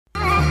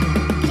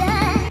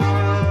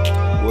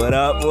What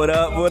up, what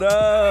up, what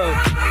up?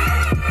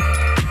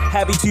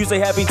 Happy Tuesday,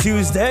 happy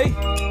Tuesday.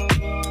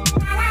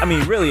 I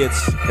mean, really,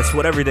 it's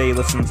whatever day you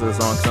listen to this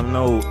on,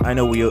 because I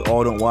know we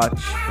all don't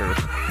watch or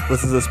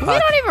listen to this podcast. We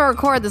don't even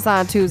record this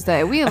on a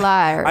Tuesday. We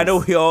liars. I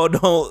know we all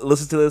don't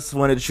listen to this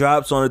when it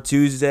drops on a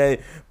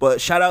Tuesday,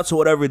 but shout out to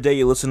whatever day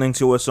you're listening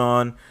to us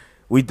on.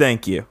 We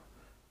thank you.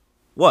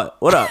 What?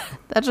 What up?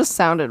 That just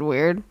sounded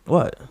weird.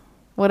 What?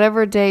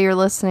 Whatever day you're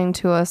listening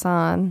to us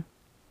on.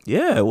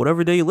 Yeah,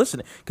 whatever day you're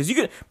listening. Because you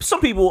can,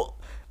 some people,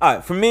 all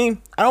right, for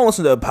me, I don't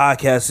listen to a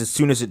podcast as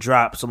soon as it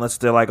drops unless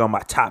they're like on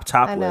my top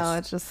I list. know,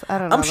 it's just, I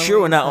don't know. I'm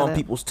sure we're not on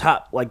people's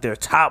top, like their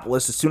top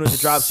list as soon as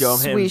it drops, yo. I'm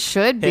hitting, We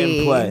should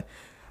be. play.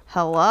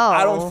 Hello.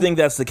 I don't think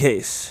that's the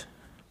case.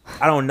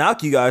 I don't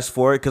knock you guys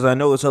for it because I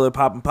know there's other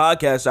popping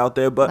podcasts out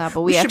there, but, Nah, but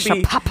we should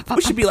be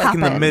we should be like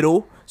in the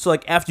middle. So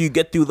like after you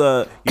get through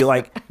you're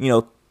like,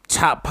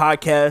 top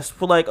podcast,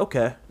 we're like,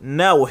 okay,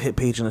 now we'll hit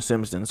Page and the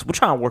Simpsons. We're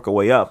trying to work our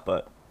way up,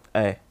 but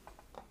hey.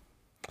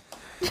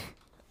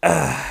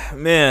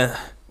 Man,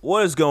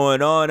 what is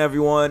going on,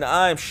 everyone?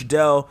 I'm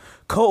Shadell,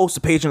 co-host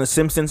of Page and the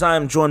Simpsons. I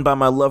am joined by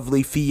my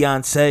lovely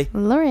fiance,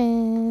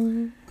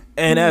 Lauren.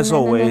 And as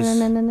always,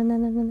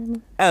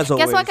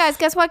 Guess what, guys?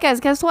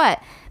 Guess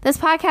what? This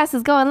podcast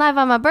is going live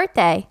on my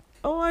birthday.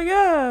 Oh my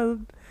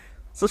god.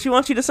 So she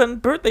wants you to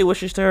send birthday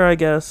wishes to her, I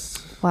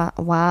guess.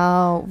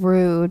 Wow,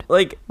 rude.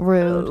 Like,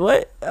 rude.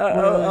 What?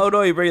 Oh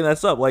no, you're bringing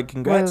that up. Like,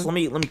 congrats.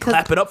 Rude. Let me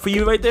clap it up for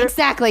you right there.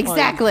 Exactly.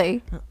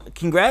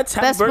 Congrats.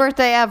 Best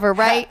birthday ever,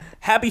 right?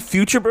 Happy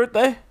future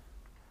birthday.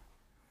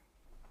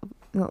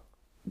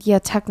 Yeah,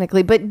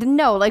 technically, but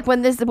no, like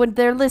when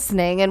they're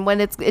listening and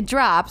when it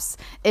drops,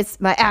 it's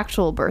my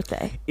actual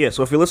birthday. Yeah,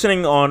 so if you're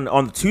listening on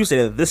the Tuesday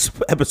that this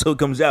episode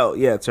comes out,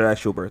 yeah, it's her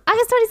actual birthday.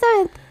 August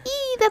 27th.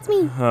 That's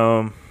me.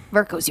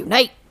 Virgos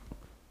unite.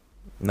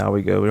 Now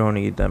we go. We don't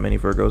need that many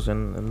Virgos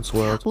in this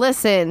world.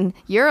 Listen,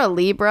 you're a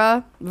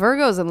Libra.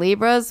 Virgos and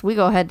Libras, we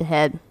go head to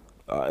head.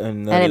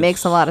 And it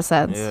makes a lot of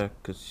sense. Yeah,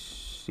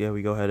 because,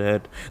 we go head to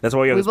head. That's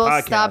why we got this podcast. We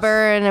both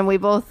stubborn and we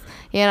both,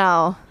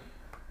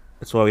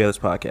 That's why we got this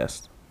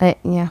podcast.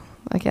 Yeah,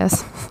 I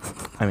guess.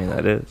 I mean,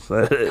 that is.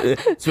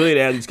 It's really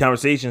to have these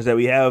conversations that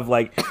we have,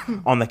 like,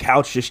 on the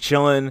couch just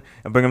chilling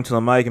and bring them to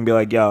the mic and be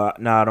like, yo,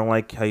 nah, I don't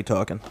like how you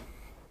talking.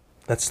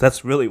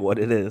 That's really what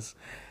it is.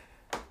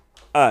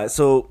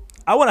 So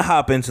I want to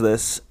hop into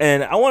this,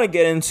 and I want to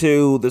get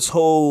into this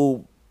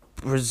whole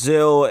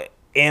Brazil,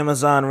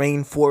 Amazon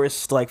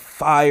rainforest, like,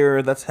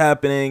 fire that's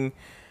happening.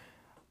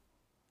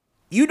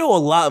 You know a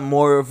lot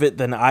more of it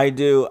than I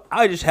do.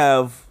 I just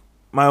have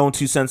my own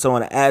 2 cents I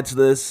want to add to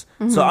this.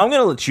 Mm-hmm. So I'm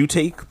going to let you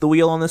take the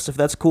wheel on this, if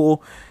that's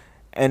cool.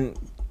 And,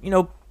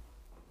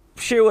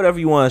 share whatever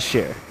you want to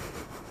share.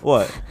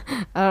 What?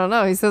 I don't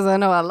know. He says I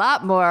know a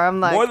lot more. I'm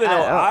like, more than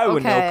I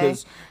would okay. know,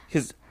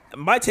 because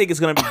my take is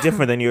going to be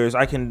different than yours.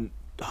 I can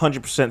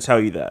 100% tell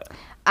you that.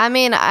 I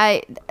mean,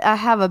 I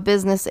have a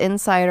Business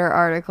Insider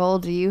article.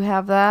 Do you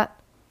have that?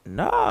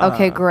 Nah.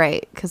 Okay,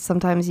 great. Because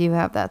sometimes you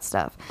have that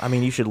stuff. I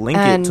mean, you should link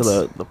it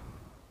to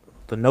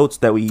the notes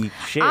that we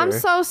share. I'm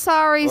so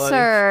sorry,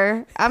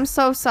 sir. I'm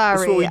so sorry.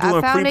 That's what we do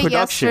I found it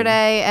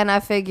yesterday, and I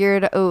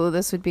figured,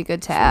 this would be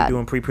good to add. We're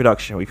doing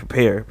pre-production. We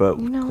prepare, but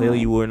clearly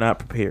you were not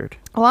prepared.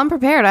 Well, I'm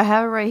prepared. I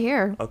have it right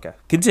here. Okay,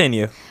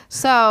 continue.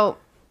 So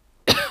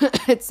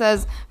it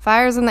says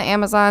fires in the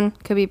Amazon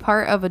could be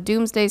part of a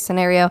doomsday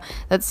scenario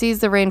that sees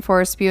the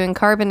rainforest spewing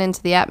carbon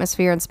into the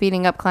atmosphere and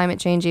speeding up climate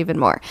change even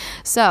more.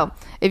 So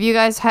if you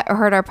guys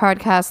heard our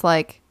podcast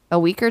like a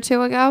week or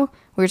two ago,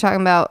 we were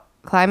talking about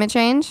climate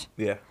change.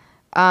 Yeah.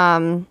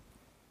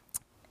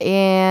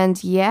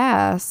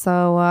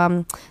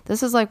 So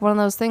this is like one of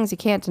those things you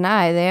can't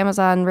deny. The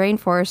Amazon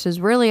rainforest is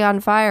really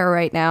on fire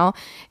right now.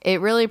 It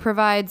really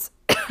provides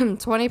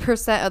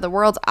 20% of the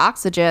world's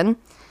oxygen.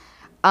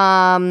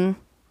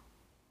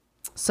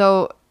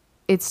 So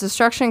its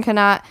destruction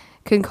can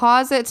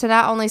cause it to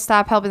not only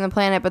stop helping the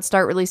planet, but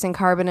start releasing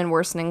carbon and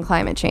worsening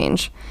climate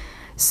change.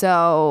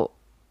 So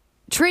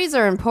trees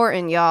are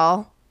important,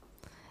 y'all.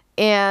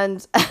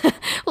 And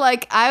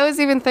like, I was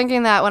even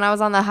thinking that when I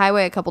was on the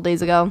highway a couple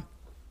days ago,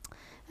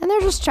 and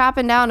they're just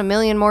chopping down 1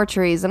 million more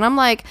trees. And I'm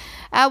like,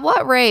 at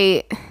what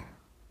rate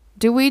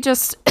do we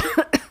just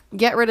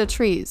get rid of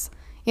trees?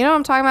 You know what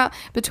I'm talking about?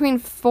 Between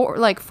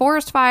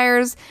forest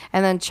fires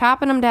and then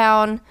chopping them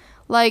down,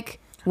 like,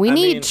 we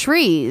need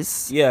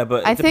trees. Yeah,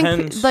 but I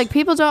think like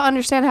people don't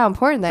understand how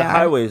important they are. The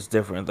highway is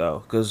different though,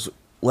 because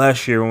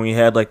last year when we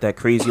had like that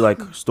crazy like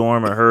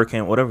storm or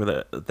hurricane,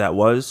 whatever that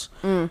was,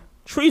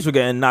 trees were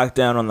getting knocked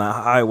down on the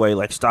highway,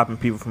 like stopping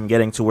people from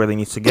getting to where they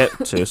need to get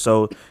to.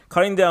 So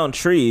cutting down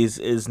trees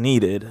is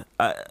needed,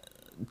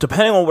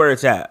 depending on where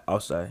it's at. I'll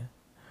say,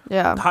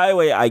 yeah, the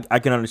highway I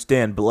can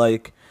understand, but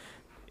like,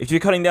 if you're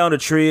cutting down a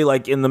tree,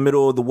 like, in the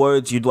middle of the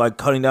woods, you'd, like,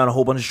 cutting down a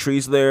whole bunch of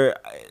trees there.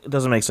 It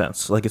doesn't make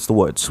sense. Like, it's the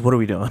woods. What are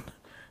we doing?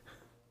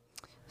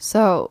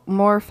 So,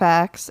 more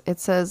facts. It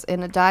says,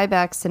 in a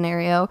dieback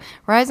scenario,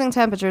 rising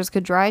temperatures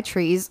could dry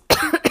trees,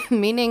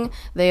 meaning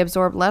they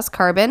absorb less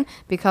carbon,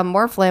 become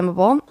more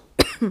flammable,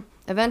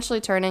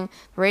 eventually turning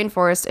the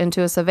rainforest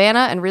into a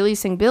savanna and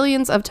releasing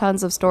billions of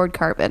tons of stored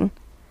carbon.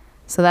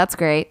 So that's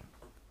great.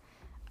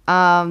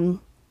 There's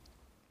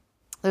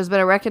been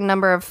a record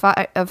number of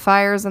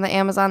fires in the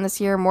Amazon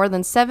this year, more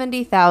than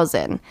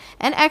 70,000.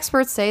 And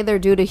experts say they're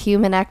due to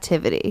human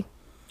activity.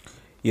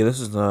 Yeah,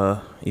 this is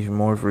even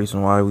more of a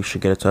reason why we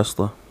should get a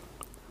Tesla.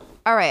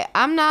 All right,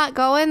 I'm not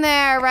going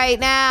there right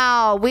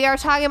now. We are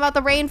talking about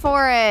the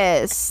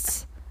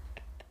rainforest.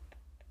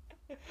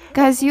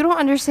 Guys, you don't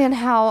understand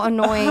how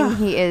annoying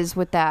he is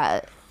with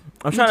that.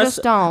 I'm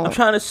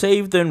trying to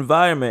save the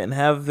environment and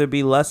have there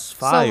be less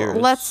fires.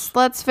 So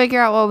let's figure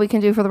out what we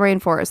can do for the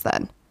rainforest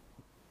then.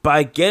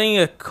 By getting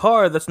a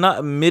car that's not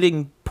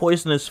emitting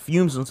poisonous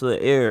fumes into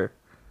the air.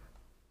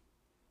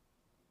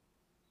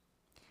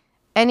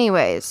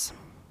 Anyways.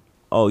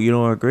 Oh, you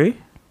don't agree?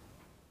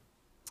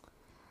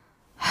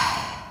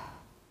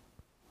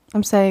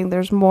 I'm saying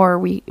there's more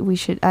we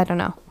should, I don't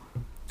know.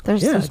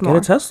 There's more.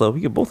 Get a Tesla.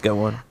 We could both get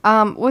one.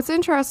 What's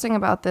interesting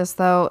about this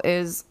though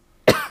is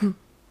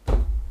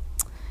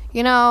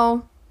you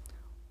know,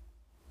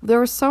 there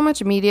was so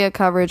much media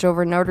coverage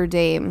over Notre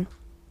Dame,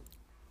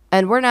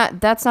 and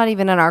that's not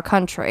even in our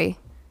country.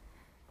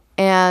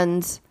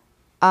 And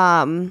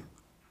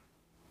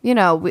you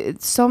know,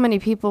 so many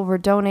people were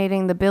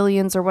donating the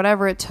billions or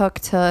whatever it took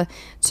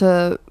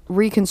to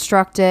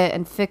reconstruct it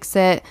and fix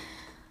it.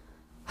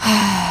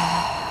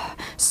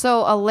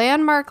 So a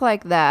landmark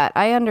like that,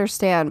 I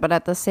understand, but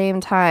at the same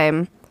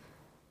time,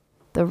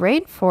 the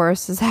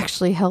rainforest is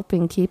actually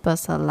helping keep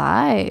us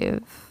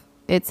alive.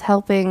 It's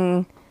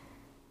helping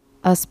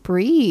us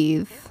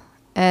breathe,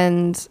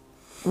 and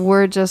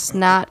we're just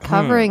not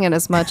covering it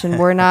as much, and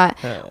we're not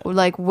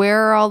like,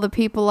 where are all the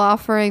people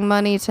offering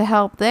money to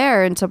help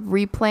there and to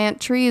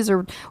replant trees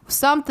or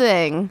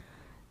something,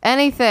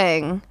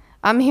 anything?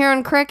 I'm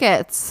hearing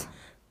crickets.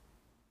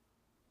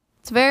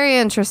 It's very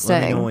interesting.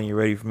 Let me know when you're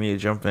ready for me to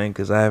jump in,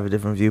 because I have a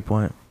different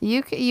viewpoint.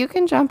 You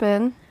can jump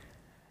in.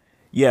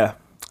 Yeah,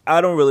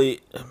 I don't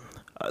really.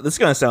 This is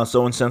gonna sound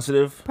so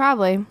insensitive.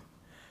 Probably.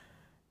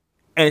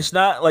 And it's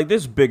not like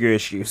there's bigger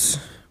issues.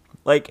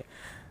 Like,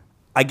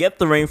 I get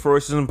the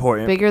rainforest is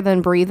important. Bigger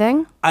than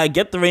breathing? I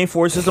get the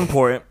rainforest is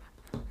important.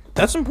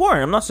 That's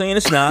important. I'm not saying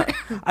it's not.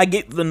 I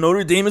get the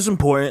Notre Dame is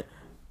important.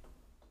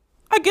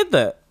 I get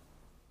that.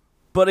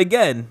 But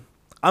again,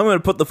 I'm going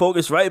to put the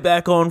focus right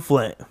back on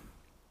Flint.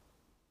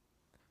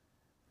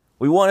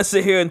 We want to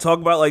sit here and talk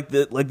about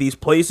like these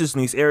places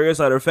and these areas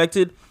that are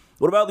affected.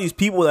 What about these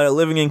people that are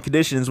living in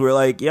conditions where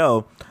like,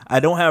 yo, I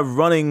don't have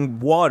running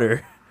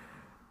water.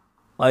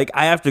 Like,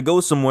 I have to go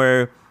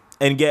somewhere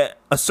and get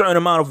a certain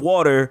amount of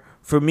water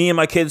for me and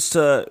my kids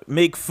to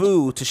make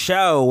food, to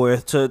shower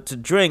with, to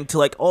drink, to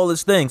like all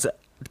these things,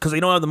 because they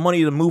don't have the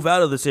money to move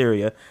out of this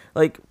area.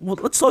 Like, well,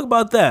 let's talk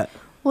about that.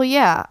 Well,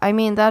 yeah. I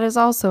mean, that is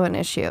also an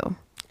issue.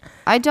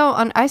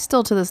 I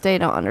still to this day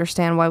don't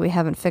understand why we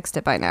haven't fixed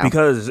it by now.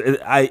 Because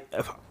I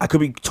could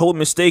be totally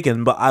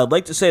mistaken, but I'd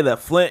like to say that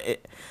Flint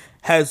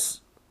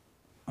has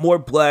more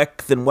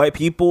black than white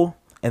people,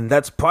 and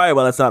that's probably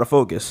why that's not a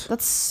focus.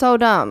 That's so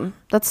dumb.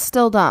 That's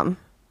still dumb.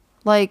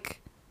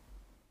 Like,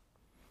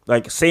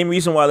 same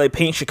reason why they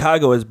paint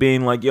Chicago as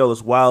being like, yo,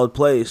 this wild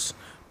place,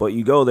 but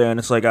you go there and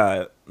it's like,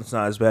 it's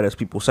not as bad as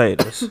people say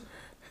it is.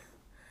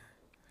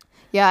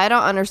 Yeah, I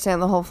don't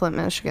understand the whole Flint,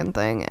 Michigan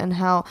thing, and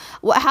how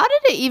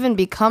did it even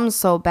become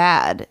so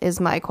bad is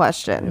my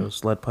question. It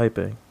was lead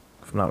piping,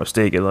 if I'm not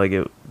mistaken. Like,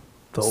 it.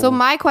 So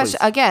my question,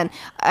 again,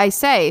 I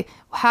say,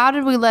 how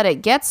did we let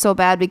it get so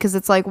bad? Because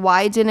it's like,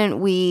 why didn't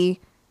we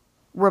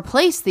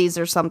replace these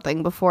or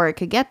something before it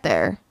could get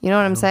there? You know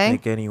what I'm saying? I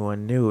don't think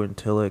anyone knew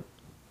until it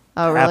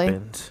really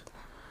happened.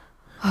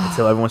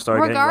 Until everyone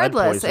started getting lead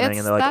poisoning,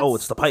 and they're like, oh,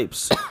 it's the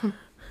pipes.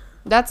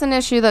 That's an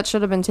issue that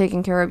should have been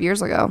taken care of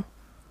years ago.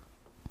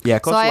 Yeah,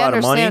 it costs a lot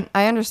of money.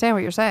 I understand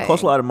what you're saying. It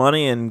costs a lot of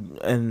money,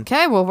 and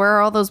okay, well, where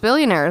are all those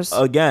billionaires?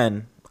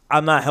 Again,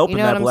 I'm not helping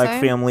that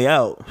black family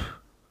out.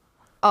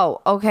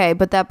 Oh, okay,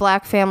 but that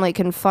black family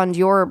can fund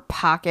your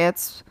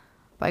pockets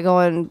by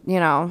going,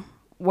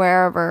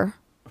 wherever,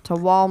 to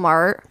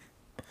Walmart.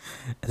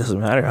 It doesn't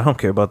matter. I don't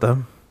care about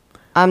them.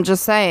 I'm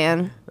just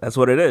saying. That's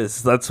what it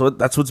is. That's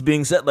what's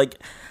being said. Like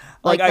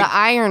the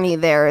irony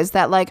there is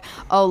that, like,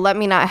 oh, let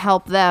me not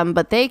help them,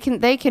 but they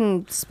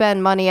can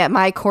spend money at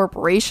my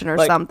corporation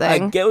or something.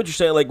 I get what you're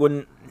saying. Like,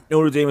 when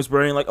Notre Dame is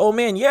burning, like, oh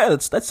man, yeah,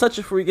 that's such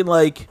a freaking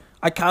like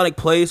iconic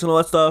place and all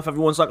that stuff.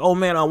 Everyone's like, oh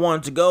man, I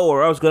wanted to go,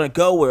 or I was gonna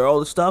go, or all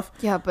this stuff.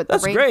 Yeah, but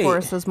that's the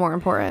rainforest is more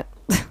important.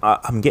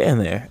 I'm getting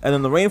there. And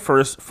then the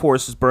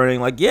rainforest is burning.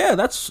 Like, yeah,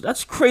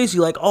 that's crazy.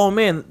 Like, oh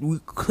man, we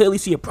clearly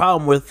see a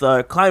problem with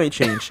climate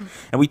change.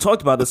 And we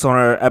talked about this on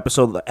our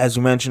episode, as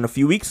you mentioned, a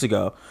few weeks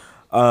ago,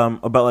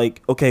 about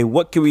like, okay,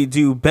 what can we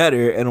do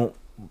better? And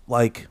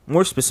like,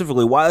 more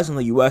specifically, why isn't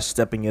the U.S.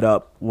 stepping it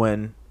up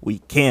when we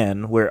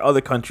can, where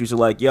other countries are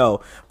like,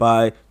 yo,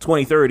 by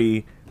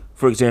 2030,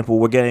 for example,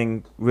 we're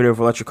getting rid of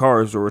electric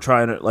cars, or we're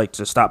trying to like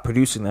to stop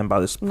producing them by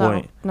this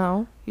point.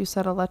 No, you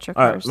said electric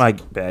cars. My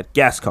bad.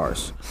 Gas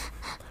cars.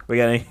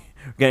 we're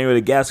getting rid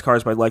of gas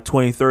cars by like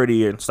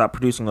 2030 and stop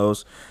producing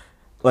those.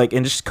 like,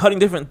 and just cutting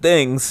different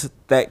things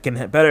that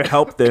can better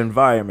help the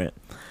environment.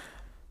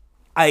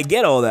 I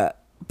get all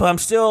that, but I'm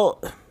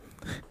still,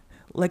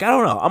 like, I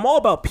don't know. I'm all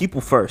about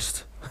people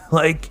first.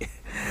 Like,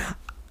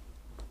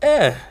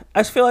 I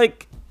just feel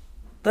like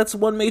that's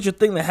one major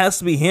thing that has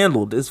to be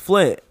handled is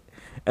Flint.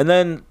 And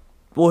then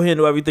we'll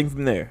handle everything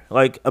from there.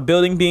 Like, a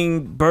building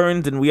being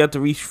burned and we have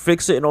to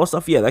fix it and all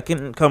stuff, yeah, that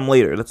can come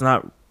later. That's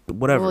not,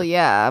 whatever. Well,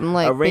 yeah, I'm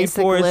like,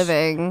 basic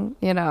living,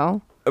 you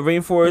know. A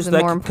rainforest,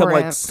 that can come,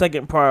 like,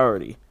 second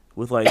priority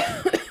with, like,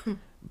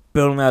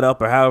 building that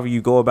up or however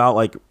you go about,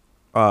 like,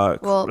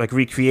 like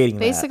recreating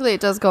basically that.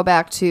 It does go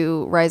back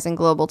to rising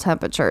global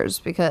temperatures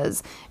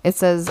because it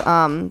says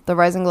the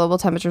rising global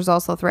temperatures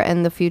also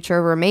threaten the future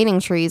of remaining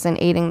trees and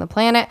aiding the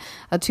planet.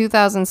 A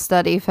 2000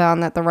 study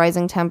found that the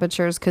rising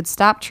temperatures could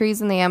stop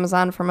trees in the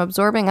Amazon from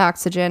absorbing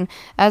oxygen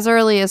as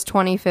early as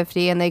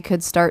 2050, and they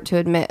could start to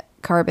emit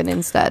carbon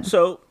instead.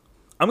 So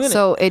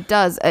it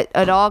does.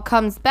 It all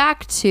comes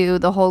back to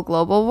the whole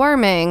global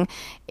warming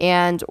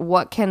and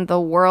what can the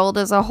world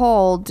as a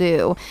whole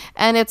do.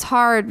 And it's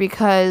hard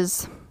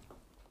because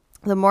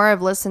the more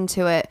I've listened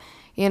to it,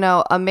 you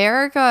know,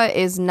 America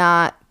is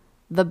not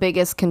the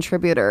biggest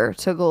contributor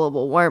to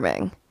global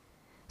warming.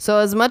 So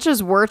as much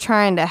as we're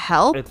trying to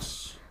help,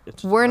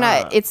 we're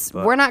not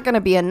going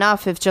to be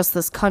enough if just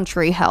this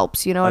country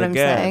helps. You know what I'm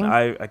saying?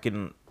 I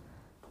can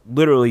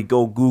literally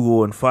go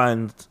Google and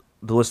find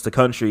the list of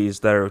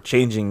countries that are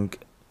changing,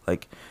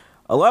 like,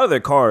 a lot of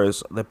their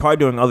cars, they're probably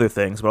doing other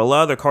things, but a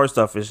lot of their car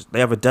stuff is, they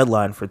have a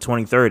deadline for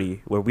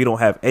 2030 where we don't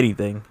have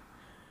anything.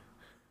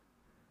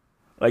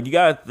 Like, you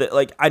got,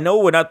 like, I know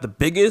we're not the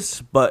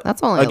biggest, but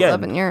that's only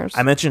 11 years.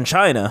 I mentioned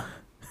China.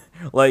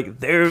 Like,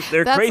 they're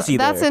crazy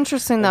there. That's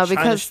interesting, though,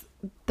 because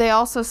they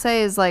also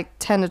say is, like,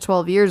 10 to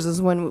 12 years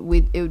is when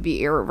it would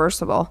be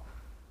irreversible.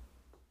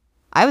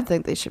 I would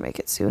think they should make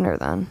it sooner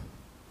then.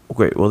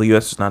 Great. Well, the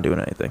U.S. is not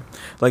doing anything.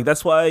 Like,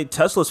 that's why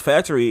Tesla's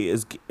factory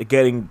is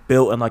getting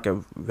built in, like,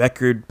 a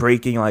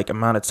record-breaking, like,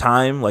 amount of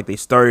time. Like, they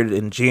started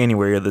in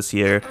January of this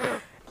year,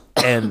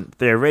 and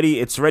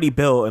it's already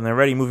built, and they're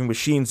already moving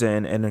machines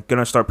in, and they're going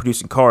to start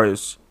producing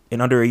cars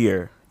in under a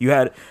year. You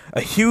had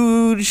a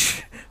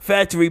huge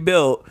factory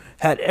built,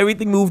 had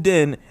everything moved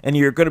in, and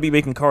you're going to be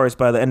making cars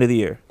by the end of the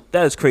year.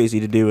 That is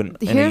crazy to do in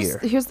a year.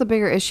 Here's the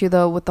bigger issue,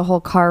 though, with the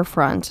whole car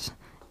front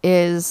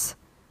is...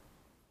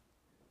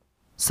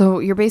 So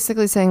you're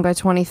basically saying by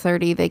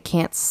 2030 they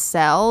can't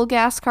sell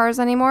gas cars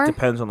anymore?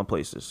 Depends on the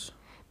places.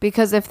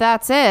 Because if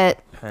that's it,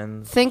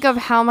 think of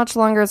how much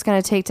longer it's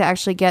going to take to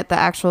actually get the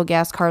actual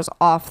gas cars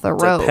off the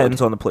road.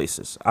 Depends on the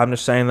places. I'm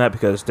just saying that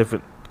because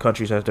different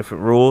countries have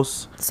different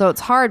rules. So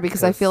it's hard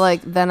because I feel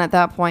like then at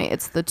that point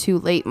it's the too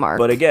late mark.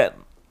 But again,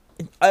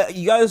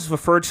 you guys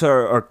referred to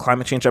our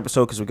climate change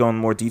episode because we go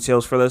into more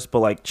details for this.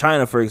 But like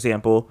China, for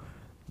example,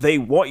 they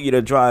want you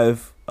to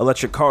drive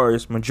electric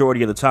cars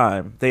majority of the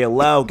time. They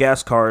allow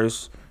gas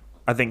cars,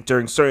 I think,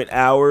 during certain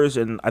hours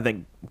and I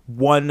think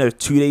 1 or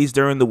 2 days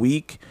during the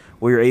week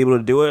where you're able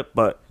to do it,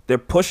 but they're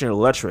pushing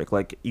electric.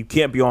 Like, you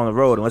can't be on the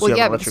road unless you have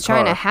an electric car.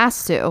 China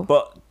has to.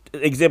 But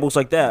examples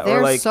like that. They're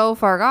or like, so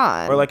far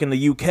gone. Or like in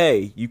the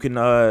UK, you can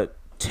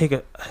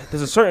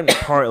there's a certain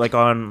part like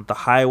on the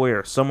highway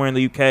or somewhere in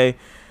the UK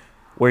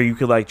where you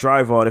could like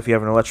drive on if you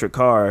have an electric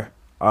car.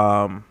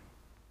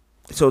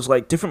 So it's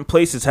like different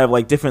places have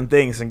like different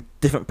things and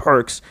different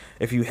perks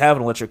if you have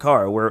an electric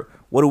car. Where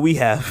what do we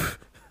have?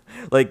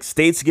 Like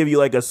states give you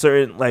like a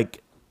certain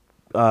like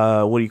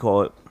what do you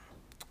call it?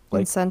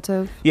 Like,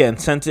 incentive. Yeah,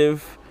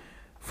 incentive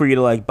for you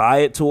to like buy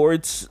it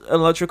towards an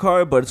electric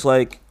car, but it's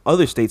like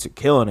other states are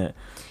killing it.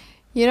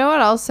 You know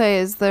what I'll say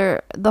is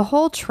the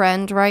whole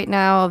trend right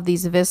now of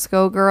these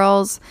Visco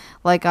girls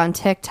like on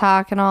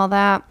TikTok and all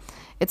that.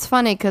 It's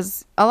funny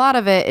because a lot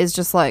of it is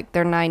just like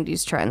their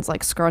 90s trends,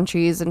 like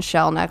scrunchies and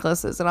shell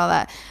necklaces and all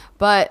that.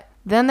 But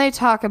then they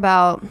talk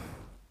about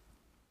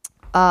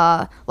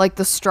like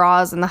the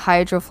straws and the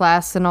hydro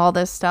flasks and all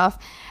this stuff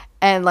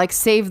and like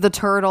save the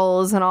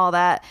turtles and all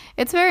that.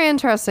 It's very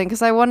interesting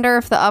because I wonder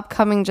if the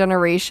upcoming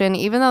generation,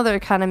 even though they're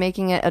kind of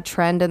making it a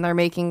trend and they're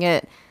making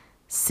it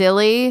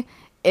silly,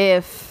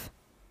 if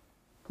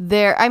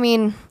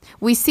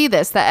we see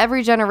this, that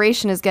every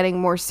generation is getting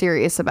more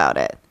serious about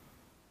it.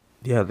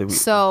 Yeah.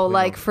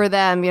 Like for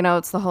them, you know,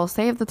 it's the whole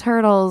save the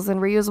turtles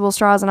and reusable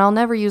straws and I'll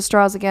never use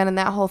straws again and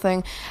that whole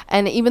thing.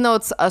 And even though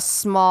that's a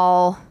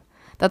small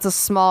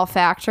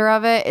factor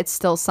of it, it's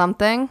still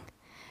something.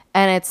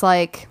 And it's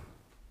like,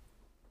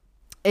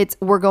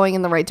 we're going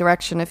in the right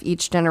direction if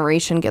each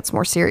generation gets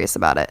more serious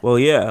about it. Well,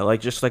 yeah, like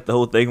just like the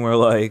whole thing where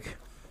like,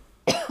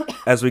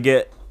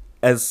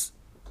 as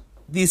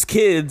these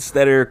kids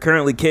that are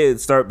currently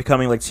kids start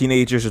becoming like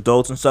teenagers,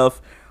 adults and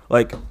stuff,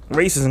 like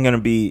race isn't going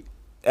to be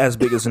as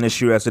big as an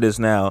issue as it is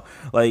now.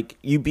 Like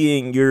you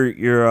being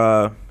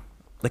your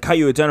like how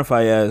you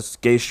identify as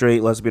gay,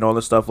 straight, lesbian, all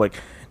this stuff, like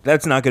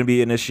that's not going to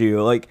be an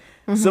issue. Like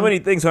so many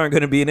things aren't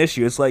going to be an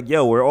issue. It's like,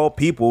 yo, we're all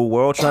people,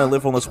 we're all trying to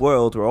live on this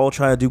world, we're all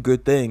trying to do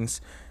good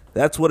things.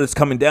 That's what it's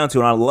coming down to,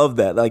 and I love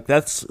that. Like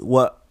that's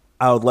what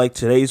I would like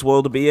today's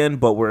world to be in,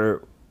 but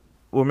we're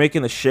we're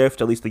making the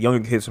shift. At least the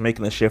younger kids are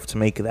making the shift to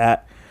make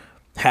that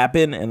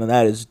happen, and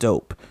that is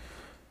dope.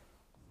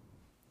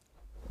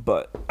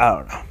 But I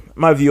don't know.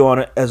 My view on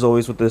it, as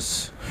always, with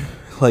this,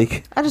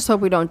 like, I just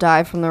hope we don't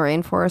die from the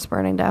rainforest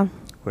burning down.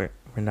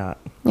 we're not.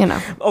 You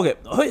know. Okay,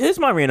 here's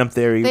my random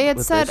theory. They had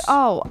with said, this.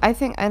 I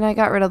think, and I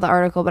got rid of the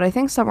article, but I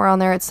think somewhere on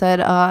there it said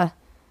that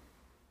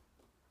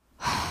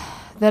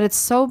it's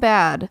so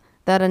bad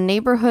that a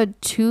neighborhood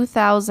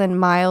 2,000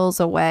 miles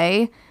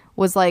away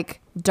was like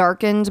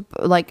darkened,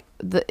 like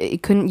you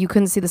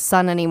couldn't see the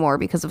sun anymore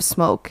because of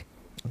smoke.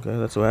 Okay,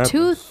 that's what happens.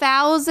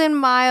 2,000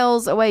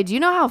 miles away. Do you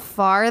know how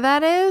far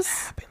that is?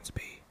 Happens,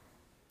 B.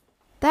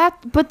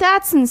 But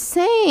that's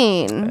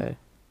insane. Okay.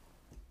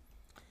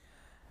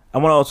 I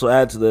want to also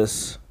add to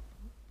this.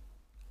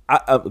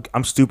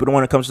 I'm stupid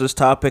when it comes to this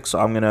topic, so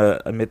I'm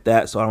gonna admit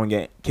that, so I don't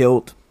get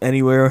killed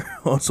anywhere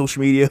on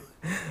social media.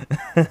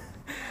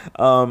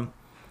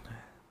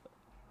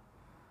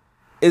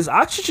 Is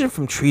oxygen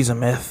from trees a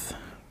myth?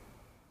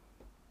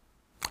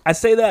 I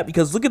say that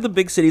because look at the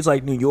big cities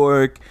like New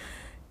York,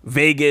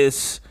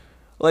 Vegas.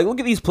 Like,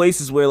 look at these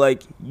places where,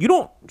 like, you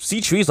don't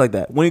see trees like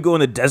that. When you go in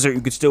the desert,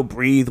 you could still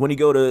breathe. When you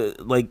go to,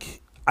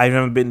 like, I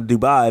haven't been to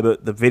Dubai,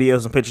 but the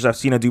videos and pictures I've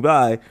seen of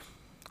Dubai,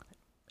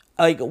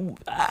 like,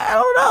 I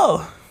don't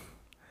know.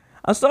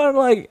 I'm starting to,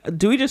 like,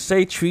 do we just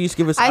say trees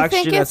give us I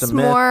oxygen? think it's That's a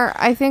myth?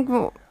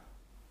 more,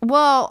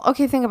 well,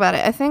 okay, think about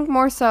it. I think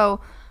more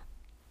so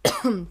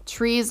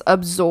trees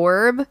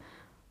absorb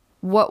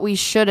what we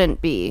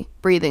shouldn't be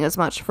breathing as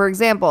much. For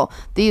example,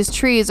 these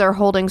trees are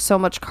holding so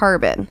much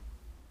carbon.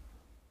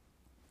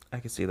 I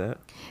can see that.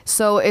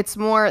 So it's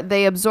more,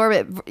 they absorb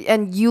it.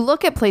 And you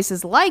look at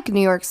places like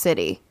New York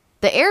City,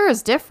 the air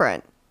is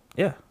different.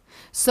 Yeah.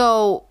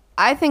 So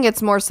I think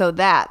it's more so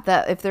that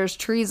if there's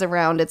trees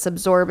around, it's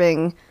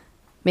absorbing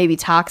maybe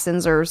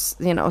toxins or,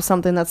 you know,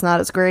 something that's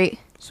not as great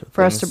So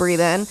for us to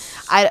breathe in.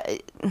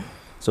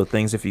 So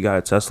things, if you got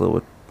a Tesla,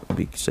 would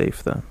be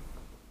safe then.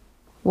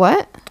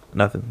 What?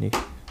 Nothing.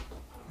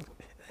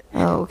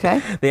 Oh,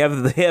 okay. They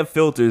have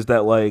filters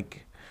that,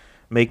 like,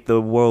 make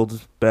the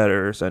world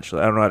better,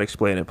 essentially. I don't know how to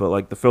explain it, but,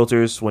 like, the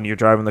filters, when you're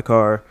driving the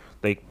car,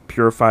 they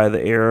purify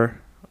the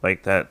air,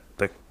 like, that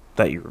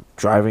you're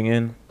driving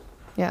in.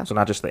 Yeah. So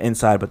not just the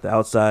inside, but the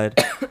outside.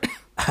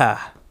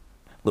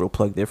 Little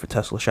plug there for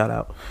Tesla. Shout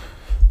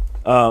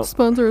out.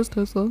 Sponsor us,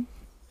 Tesla.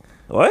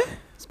 What?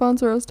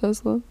 Sponsor us,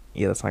 Tesla.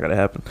 Yeah, that's not going to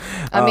happen.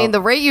 I mean,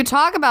 the rate you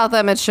talk about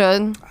them, it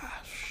should.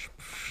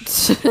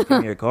 Give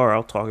me a car.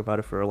 I'll talk about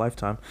it for a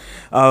lifetime.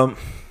 I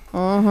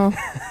don't know.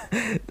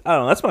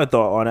 That's my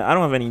thought on it. I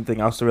don't have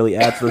anything else to really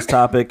add to this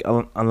topic.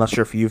 I'm not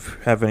sure if you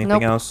have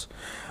anything else.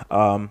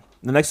 The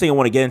next thing I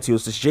want to get into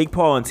is this Jake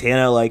Paul and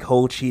Tana, like,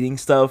 whole cheating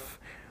stuff.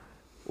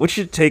 What's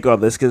your take on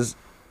this? Because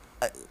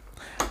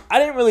I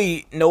didn't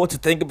really know what to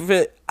think of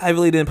it. I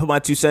really didn't put my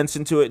 2 cents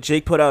into it.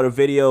 Jake put out a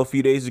video a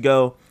few days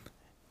ago,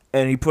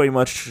 and he pretty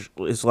much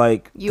is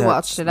like, You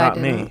watched it, I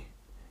didn't. Me.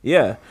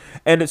 Yeah.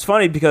 And it's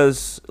funny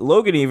because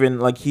Logan even,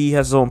 like, he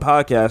has his own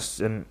podcast,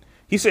 and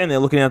he's sitting there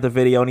looking at the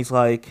video, and he's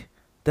like,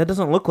 that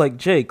doesn't look like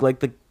Jake. Like,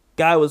 the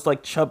guy was,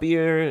 like,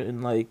 chubbier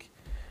and, like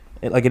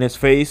in his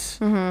face.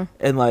 Mm-hmm.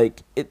 And,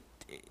 like,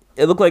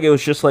 it looked like it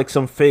was just, like,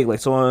 some fake, like,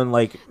 someone,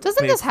 like...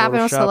 Doesn't this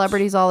happen with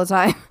celebrities all the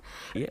time?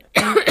 Yeah.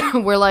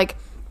 Where, like,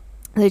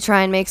 they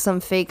try and make some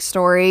fake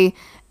story,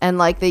 and,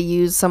 like, they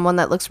use someone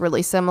that looks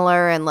really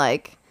similar, and,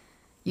 like,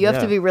 you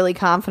have to be really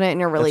confident in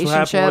your relationship.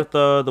 That's what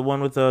happened with the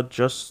one with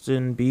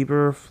Justin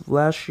Bieber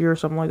last year or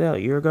something like that, a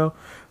year ago,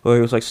 where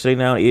he was, like, sitting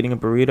down eating a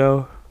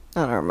burrito.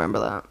 I don't remember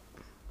that.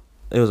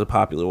 It was a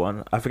popular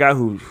one. I forgot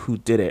who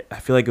did it. I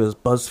feel like it was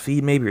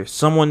BuzzFeed maybe, or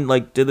someone,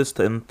 like, did this,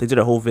 and they did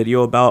a whole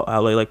video about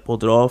how they, like,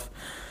 pulled it off.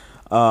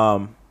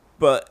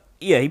 But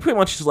yeah, he pretty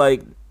much is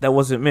like, that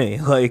wasn't me.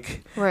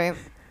 Like, right.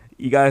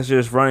 You guys are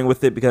just running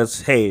with it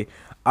because, hey,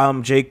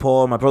 I'm Jake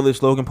Paul, my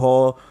brother's Logan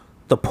Paul.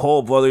 The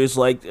Paul brothers,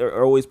 like,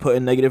 are always put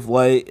in negative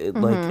light.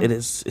 Like,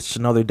 it's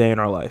another day in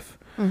our life.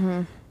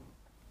 Mm-hmm.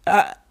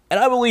 And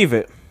I believe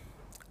it.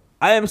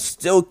 I am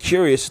still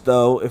curious,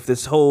 though, if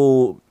this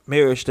whole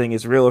marriage thing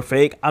is real or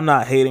fake. I'm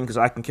not hating because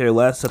I can care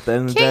less at the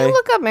end of the day. Can't you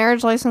look up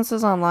marriage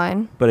licenses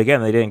online? But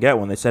again, they didn't get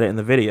one. They said it in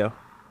the video.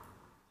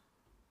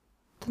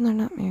 Then they're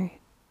not married.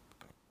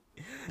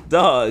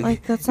 Dog,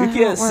 like, that's you not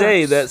can't how it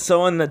say works. that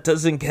someone that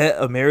doesn't get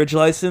a marriage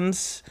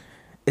license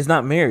is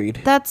not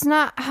married. That's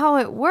not how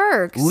it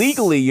works.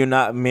 Legally, you're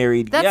not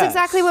married. That's yes.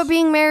 exactly what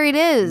being married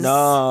is.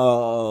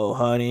 No,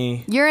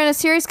 honey. You're in a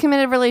serious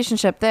committed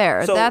relationship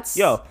there. So, That's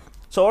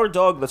so our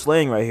dog that's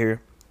laying right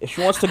here, if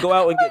she wants to go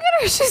out and Look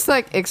at her. She's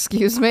like,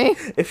 excuse me.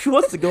 if she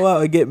wants to go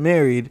out and get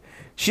married,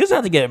 she doesn't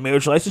have to get a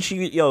marriage license. Oh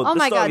this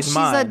my dog god, is she's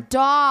mine. a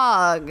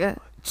dog.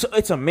 So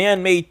it's a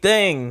man-made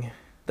thing.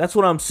 That's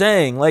what I'm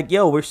saying. Like,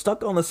 we're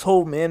stuck on this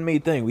whole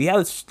man-made thing. We have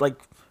this, like,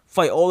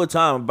 fight all the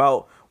time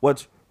about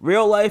what's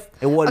real life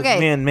and what is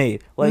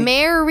man-made. Like,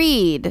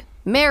 married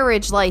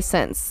marriage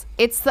license.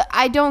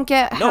 I don't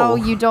get how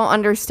you don't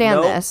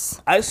understand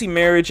this. I see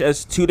marriage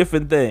as two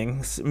different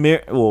things.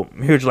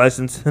 Marriage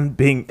license and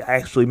being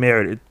actually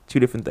married are two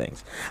different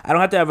things. I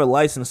don't have to have a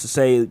license to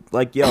say,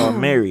 like, yo,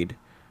 I'm married.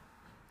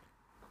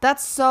 That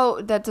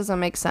doesn't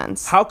make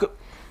sense. How could...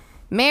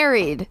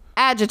 Married,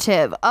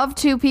 adjective, of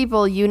two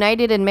people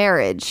united in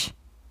marriage.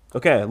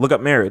 Okay, look up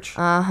marriage.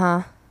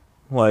 Uh-huh.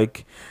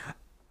 Like,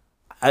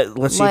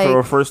 let's see if it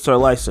refers to a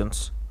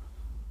license.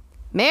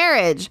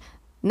 Marriage,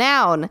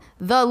 noun,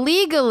 the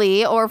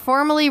legally or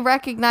formally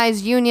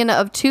recognized union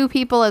of two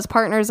people as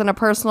partners in a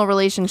personal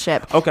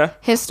relationship. Okay.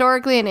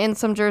 Historically and in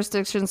some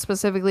jurisdictions,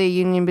 specifically a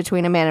union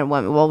between a man and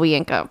woman. Well, we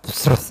ain't go.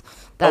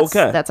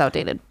 That's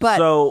outdated. But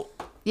so,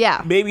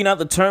 yeah. Maybe not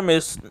the term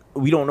is,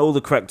 we don't know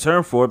the correct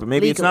term for it, but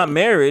maybe it's not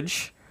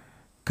marriage.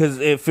 Because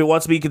if it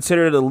wants to be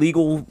considered a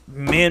legal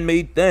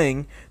man-made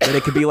thing, then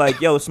it could be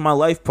like, yo, it's my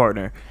life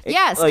partner.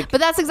 Yes,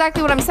 but that's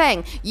exactly what I'm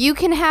saying. You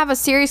can have a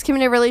serious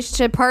committed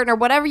relationship partner,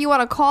 whatever you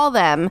want to call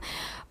them,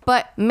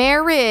 but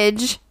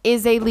marriage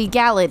is a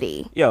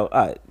legality. Yo,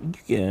 you're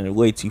getting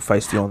way too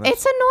feisty on that.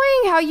 It's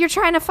annoying how you're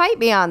trying to fight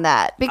me on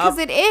that, because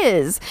it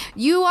is.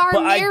 You are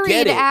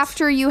married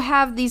after you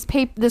have this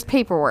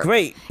paperwork.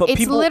 Great, but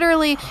it's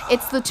literally,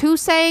 it's the two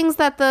sayings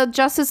that the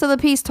Justice of the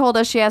Peace told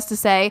us she has to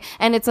say,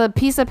 and it's a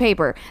piece of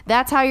paper.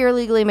 That's how you're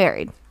legally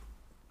married.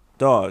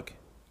 Dog,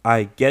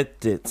 I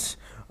get it,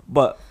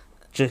 but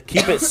just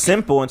keep it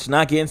simple and to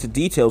not get into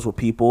details with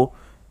people.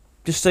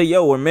 Just say,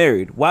 yo, we're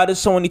married. Why does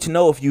someone need to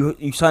know if you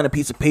sign a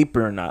piece of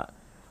paper or not?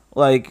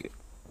 Like,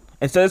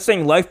 instead of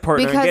saying life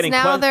partner because and getting...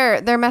 Because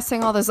now they're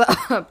messing all this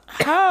up.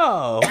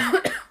 How?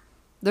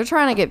 They're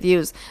trying to get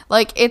views.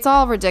 Like, it's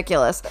all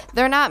ridiculous.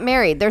 They're not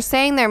married. They're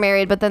saying they're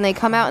married, but then they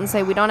come out and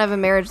say, we don't have a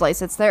marriage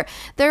license.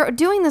 They're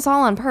doing this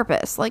all on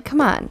purpose. Like,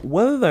 come on.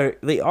 Whether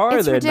they are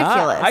or they're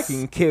ridiculous. not, I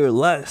can care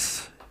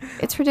less.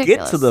 It's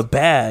ridiculous. Get to the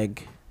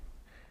bag.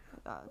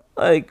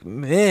 Like,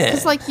 man.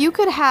 It's like you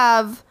could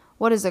have...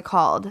 What is it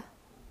called?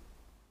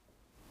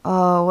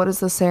 Oh, what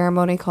is the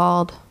ceremony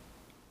called?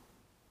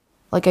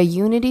 Like a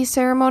unity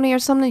ceremony or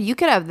something? You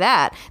could have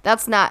that.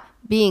 That's not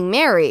being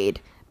married,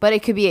 but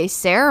it could be a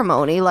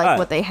ceremony like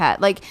what they had.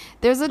 Like,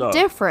 there's a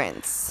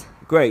difference.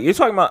 Great. You're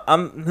talking about...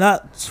 I'm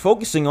not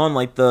focusing on,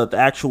 like, the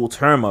actual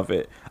term of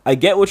it. I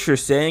get what you're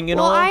saying, you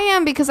know? Well, I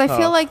am, because I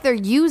feel like they're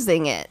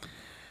using it.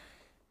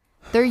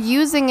 They're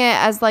using it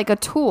as, like, a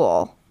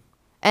tool.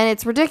 And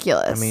it's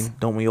ridiculous. I mean,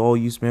 don't we all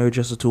use marriage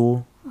as a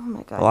tool? Oh,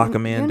 my God. Lock a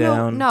man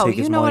down, take his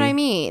money. You know what I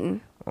mean.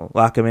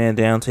 Lock a man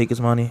down, take his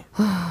money.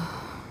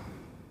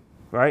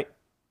 Right?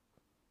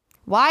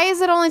 Why is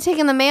it only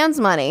taking the man's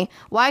money?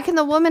 Why can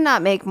the woman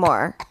not make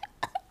more?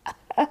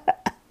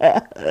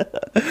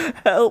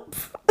 Help.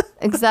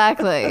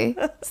 Exactly.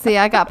 See,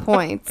 I got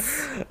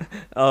points.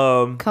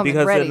 Coming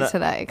ready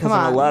today. Come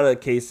on. In a lot of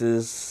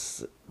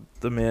cases,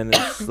 the man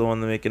is the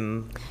one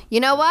making... You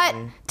know what?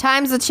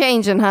 Times are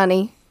changing,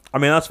 honey. I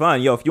mean, that's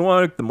fine. Yo, if you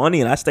want the money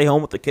and I stay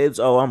home with the kids,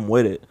 I'm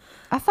with it.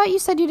 I thought you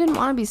said you didn't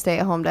want to be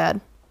stay-at-home dad.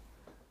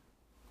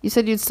 You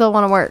said you'd still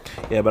want to work.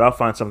 Yeah, but I'll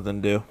find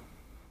something to do.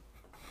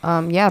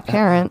 Yeah,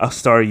 parent. I'll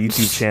start a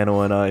YouTube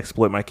channel and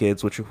exploit my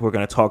kids, which we're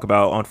going to talk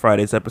about on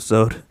Friday's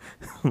episode.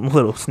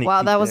 Little sneak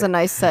Wow, that peek was there. a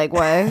nice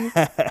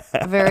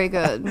segue. Very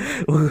good.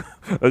 We're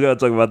going to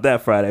talk about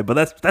that Friday, but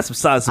that's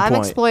besides the point. I'm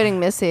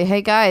exploiting Missy.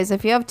 Hey, guys,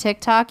 if you have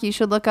TikTok, you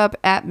should look up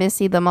at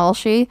Missy the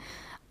Mulchie.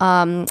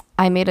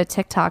 I made a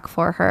TikTok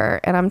for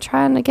her, and I'm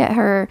trying to get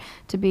her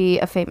to be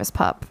a famous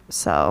pup.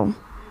 So...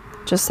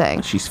 Just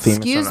saying. She's famous.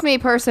 Excuse me,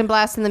 person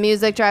blasting the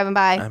music driving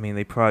by. I mean,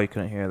 they probably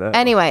couldn't hear that.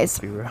 Anyways.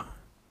 Be real.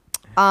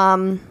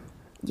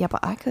 Yeah,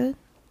 but I could.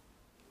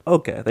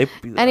 Okay.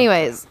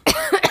 Anyways.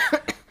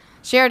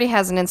 She already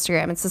has an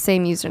Instagram. It's the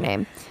same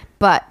username.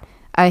 But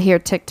I hear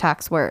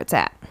TikTok's where it's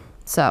at.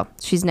 So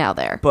she's now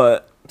there.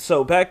 But,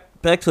 so back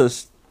to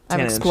this. I'm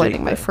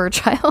exploiting my fur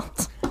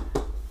child.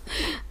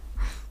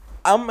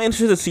 I'm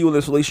interested to see where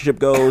this relationship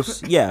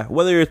goes. Yeah,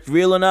 whether it's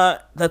real or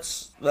not,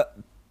 that's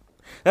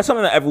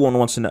something that everyone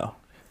wants to know.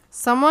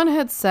 Someone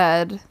had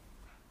said,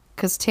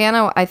 because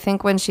Tana, I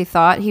think when she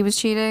thought he was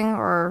cheating,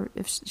 or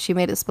if she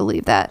made us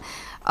believe that,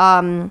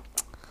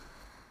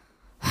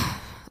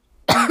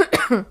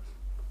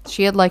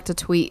 she had liked a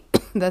tweet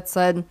that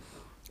said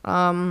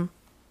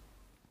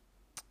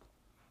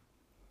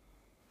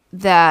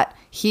that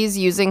he's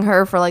using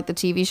her for like the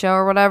TV show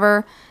or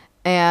whatever,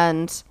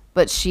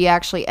 but she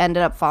actually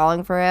ended up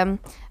falling for him.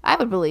 I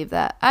would believe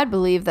that. I'd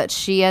believe that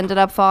she ended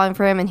up falling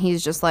for him and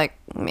he's just like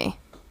me.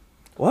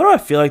 Why do I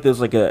feel like there's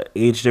like a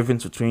age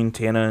difference between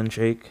Tana and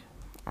Jake?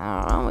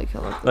 I don't know. We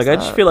could look this Like, I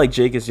just up. feel like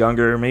Jake is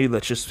younger. Maybe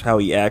that's just how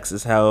he acts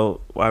is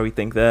why we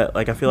think that.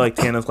 Like, I feel like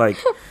Tana's like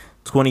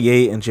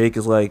 28 and Jake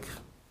is like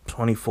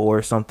 24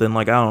 or something.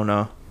 Like, I don't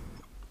know.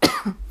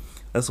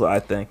 That's what I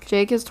think.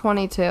 Jake is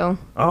 22.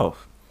 Oh.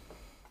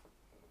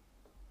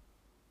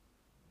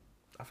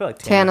 I feel like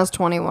Tana's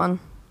 21.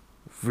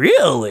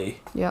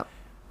 Really? Yep.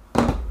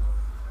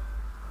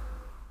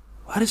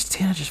 Why does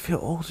Tana just feel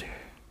older?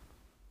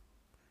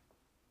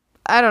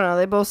 I don't know.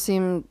 They both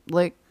seem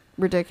like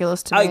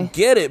ridiculous to me. I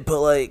get it,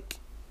 but like,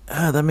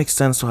 That makes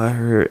sense why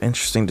her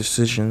interesting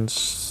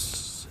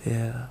decisions.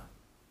 Yeah.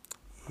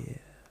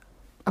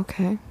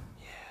 Okay.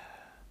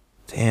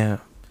 Damn.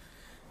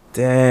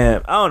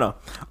 I don't know.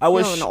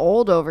 Feeling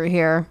old over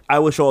here. I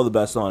wish all the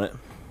best on it.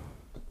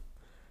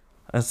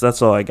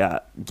 That's all I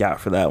got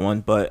for that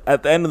one. But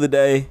at the end of the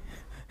day,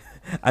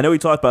 I know we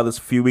talked about this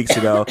a few weeks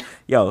ago.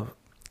 Yo,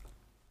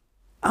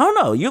 I don't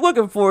know. You're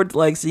looking forward to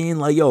like seeing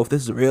like, yo, if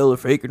this is real or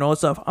fake and all that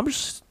stuff. I'm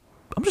just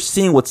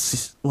seeing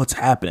what's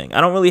happening.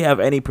 I don't really have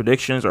any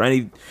predictions or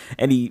any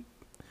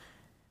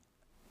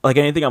like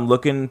anything I'm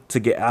looking to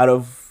get out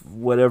of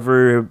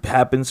whatever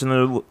happens in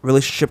the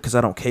relationship because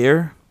I don't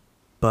care.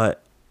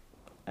 But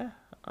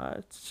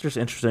it's just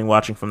interesting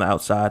watching from the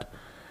outside.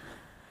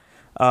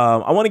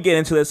 I want to get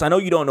into this. I know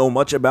you don't know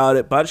much about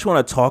it, but I just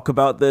want to talk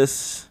about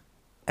this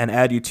and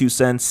add you 2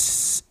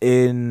 cents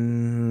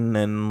in,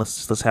 and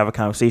let's have a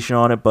conversation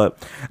on it. But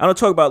I want to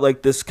talk about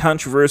like this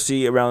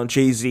controversy around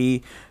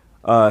Jay-Z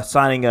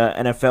signing a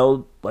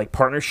NFL like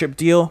partnership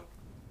deal.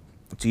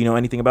 Do you know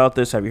anything about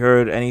this? Have you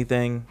heard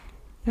anything?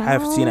 No. I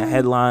haven't seen a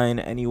headline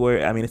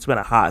anywhere. I mean, it's been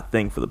a hot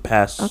thing for the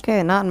past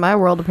Okay, not in my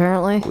world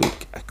apparently.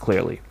 week,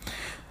 clearly.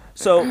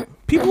 So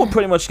people were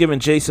pretty much giving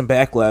Jay some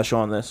backlash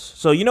on this.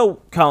 So you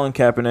know Colin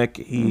Kaepernick,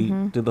 he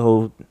did the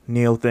whole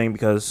kneel thing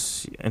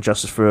because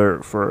injustice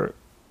for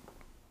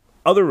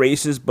other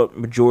races, but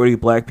majority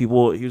black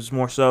people, he was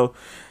more so,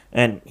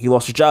 and he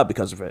lost his job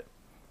because of it.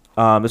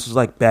 This was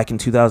like back in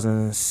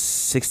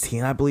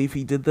 2016, I believe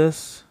he did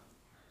this.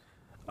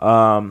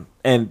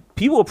 And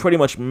people are pretty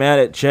much mad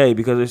at Jay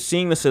because they're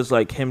seeing this as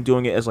like him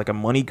doing it as like a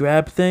money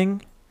grab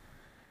thing.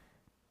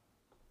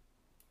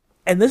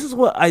 And this is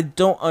what I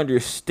don't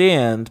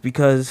understand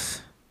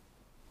because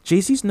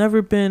Jay-Z's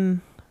never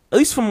been, at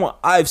least from what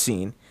I've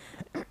seen,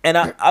 and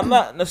I'm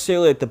not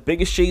necessarily like the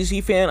biggest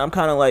Jay-Z fan. I'm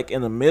kind of like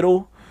in the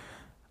middle.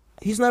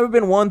 He's never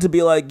been one to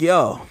be like,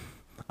 yo,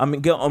 I'm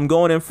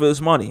going in for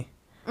this money.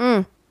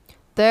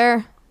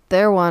 They're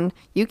one.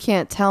 You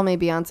can't tell me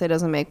Beyonce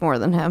doesn't make more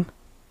than him.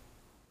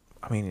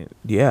 I mean,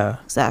 yeah.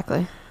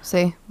 Exactly.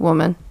 See,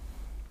 woman.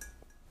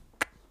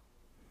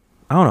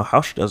 I don't know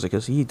how she does it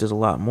because he does a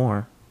lot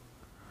more.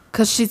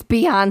 Cause she's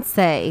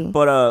Beyonce.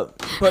 But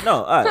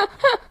no,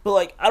 but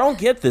like I don't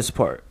get this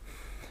part.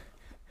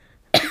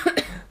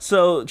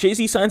 So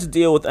Jay-Z signs a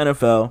deal with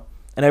NFL,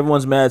 and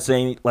everyone's mad,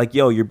 saying like,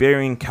 "Yo, you're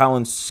burying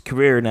Colin's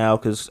career now."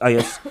 Because I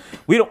guess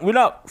we're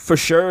not for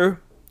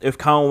sure if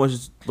Colin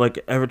was like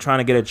ever trying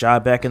to get a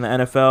job back in the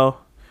NFL,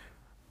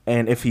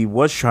 and if he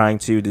was trying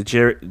to, did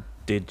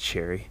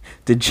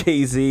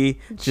Jay-Z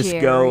just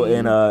go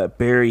and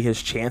bury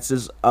his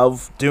chances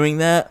of doing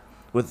that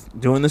with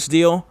doing this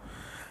deal?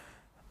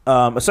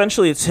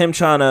 Essentially, it's him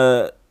trying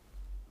to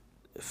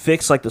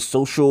fix like the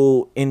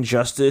social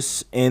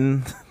injustice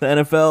in the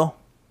NFL.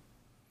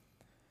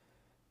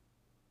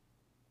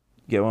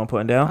 Get what I'm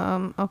putting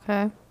down?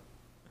 Okay.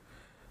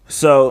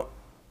 So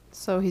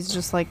he's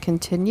just like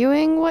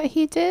continuing what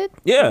he did?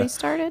 Yeah. What he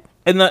started?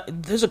 And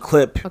there's a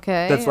clip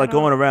that's like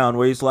going around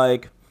where he's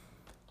like,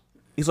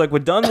 we're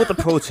done with the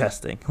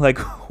protesting. Like,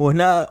 we're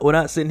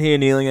not sitting here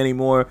kneeling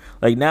anymore.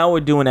 Like, now we're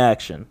doing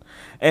action.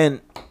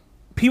 And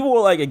people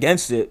were like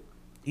against it.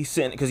 He's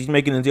sitting because he's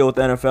making a deal with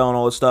the NFL and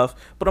all this stuff.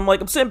 But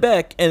I'm sitting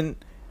back, and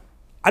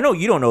I know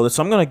you don't know this,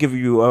 so I'm going to give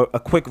you a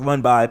quick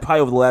run by probably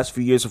over the last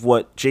few years of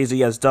what Jay-Z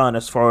has done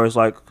as far as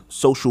like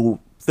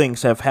social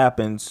things have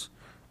happened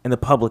in the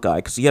public eye.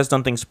 Because he has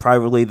done things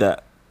privately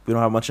that we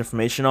don't have much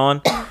information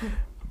on.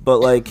 But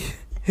like,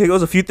 here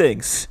goes a few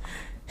things.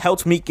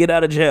 Helped Meek get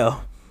out of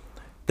jail.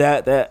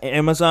 That the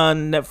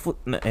Amazon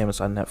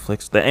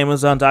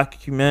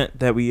document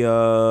that we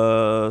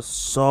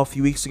saw a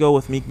few weeks ago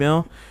with Meek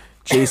Mill,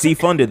 Jay-Z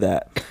funded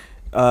that.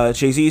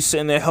 Jay-Z's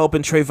sitting there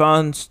helping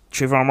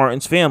Trayvon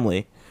Martin's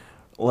family.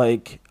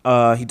 Like,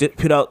 he did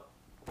put out,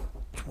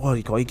 what do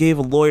you call it? He gave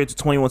a lawyer to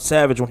 21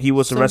 Savage when he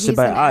was arrested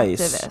by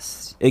ICE.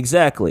 Activist.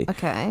 Exactly.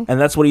 Okay.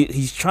 And that's what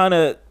he's trying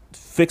to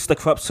fix the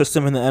corrupt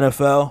system in the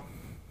NFL.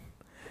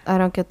 I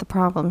don't get the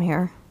problem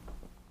here.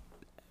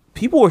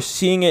 People are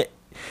seeing it.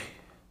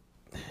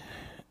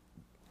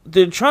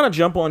 They're trying to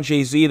jump on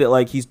Jay-Z that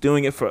like he's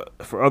doing it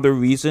for other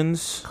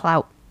reasons.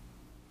 Clout.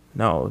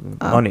 No,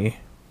 money.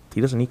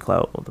 He doesn't need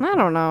clout. I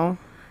don't know.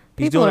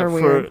 He's People doing are it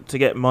weird. to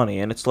get money,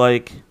 and it's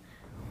like,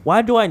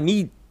 why do I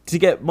need to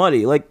get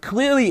money? Like,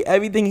 clearly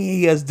everything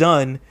he has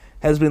done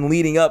has been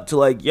leading up to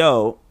like,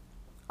 yo,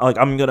 like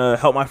I'm gonna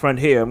help my friend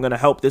here. I'm gonna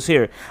help this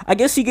here. I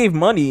guess he gave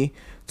money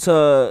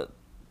to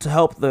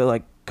help the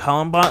like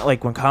Columbine,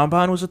 like when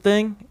Columbine was a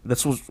thing.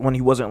 This was when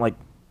he wasn't like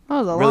That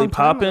was a really long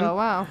time popping. ago.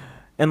 Wow.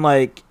 And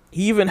like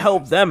he even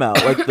helped them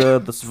out, like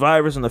the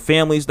survivors and the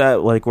families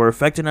that like were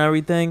affected and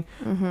everything.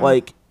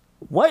 Like,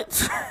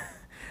 what?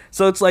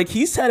 So it's like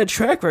he's had a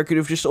track record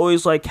of just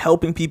always like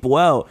helping people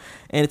out,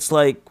 and it's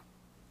like,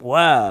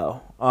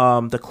 wow.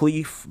 The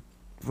Khalif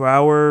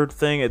Broward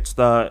thing.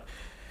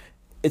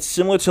 It's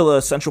similar to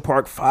the Central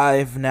Park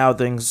Five now,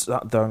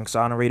 the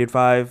Exonerated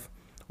Five,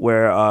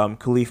 where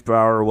Khalif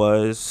Broward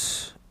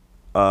was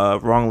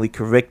wrongly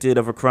convicted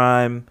of a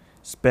crime,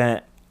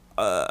 spent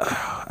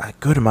a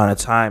good amount of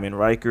time in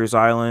Rikers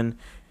Island.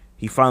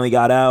 He finally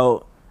got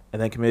out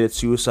and then committed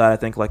suicide, I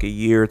think, like a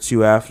year or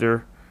two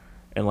after.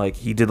 And, like,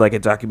 he did, like, a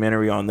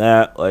documentary on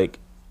that. Like,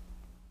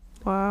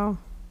 Wow.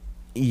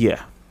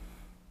 yeah.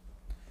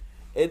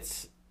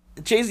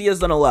 Jay-Z has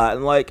done a lot.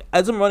 And, like,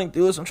 as I'm running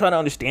through this, I'm trying to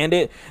understand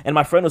it. And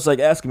my friend was, like,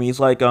 asking me, he's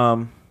like,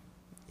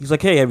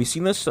 hey, have you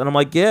seen this? And I'm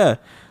like, yeah.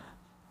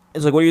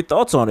 It's like, what are your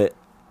thoughts on it?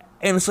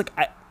 And it's like,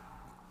 I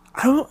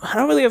don't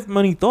really have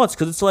many thoughts,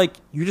 because it's like,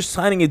 you're just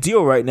signing a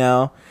deal right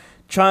now,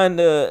 trying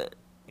to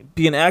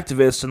be an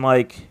activist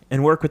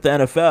and work with the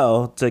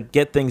NFL to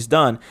get things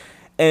done.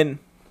 And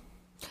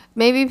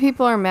Maybe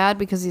people are mad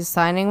because he's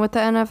signing with the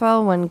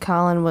NFL when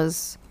Colin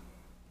was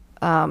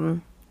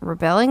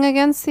rebelling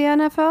against the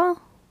NFL.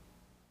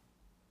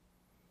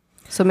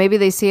 So maybe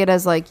they see it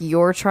as like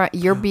you're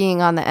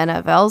being on the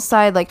NFL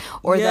side, like,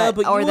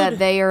 that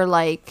they are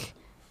like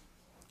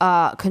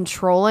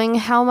controlling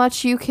how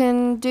much you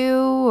can do,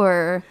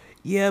 or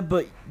yeah.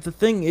 But the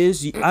thing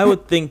is, I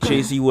would think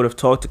Jay-Z would have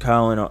talked to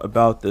Colin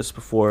about this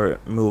before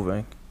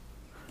moving.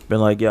 Been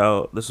like,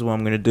 yo, this is what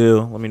I'm gonna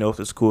do. Let me know if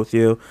it's cool with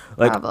you.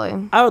 Like,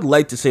 probably. I would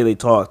like to say they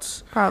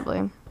talked.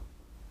 Probably.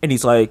 And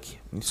he's like,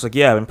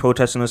 yeah, I've been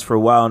protesting this for a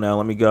while now.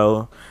 Let me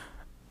go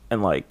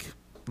and like,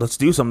 let's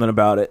do something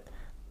about it.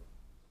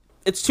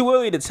 It's too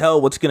early to tell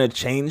what's gonna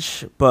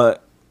change,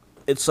 but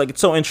it's like,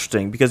 it's so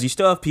interesting because you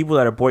still have people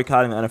that are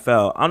boycotting the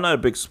NFL. I'm not a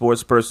big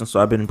sports person,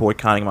 so I've been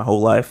boycotting my whole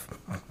life.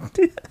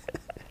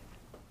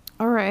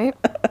 All right.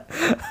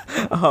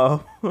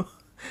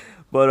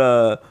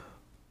 But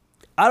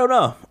I don't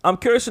know. I'm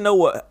curious to know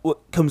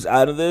what comes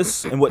out of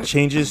this and what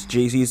changes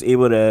Jay-Z is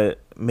able to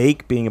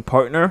make being a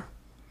partner.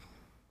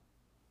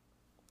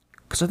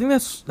 Because I think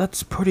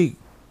that's pretty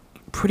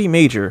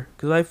major.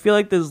 Because I feel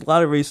like there's a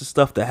lot of racist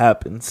stuff that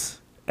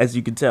happens, as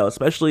you can tell,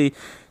 especially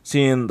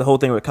seeing the whole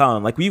thing with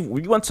Colin. Like, we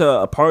went to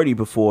a party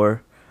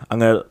before. I'm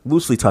going to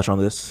loosely touch on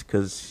this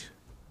because,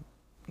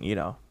 you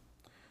know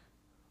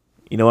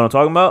what I'm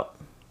talking about?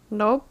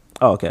 Nope.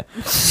 Oh, okay.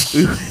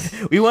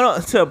 we went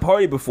out to a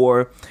party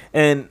before,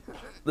 and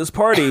this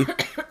party,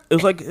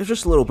 it was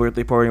just a little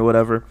birthday party or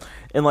whatever.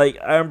 And like,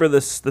 I remember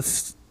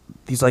these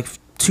like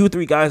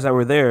 2-3 guys that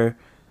were there,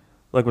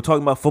 like, we're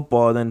talking about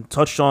football, and then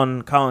touched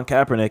on Colin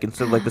Kaepernick and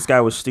said like this guy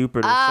was stupid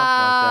or something like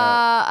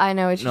that. I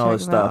know what you're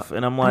talking about.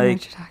 And I'm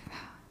like,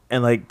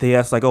 and like they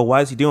asked like, oh,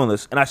 why is he doing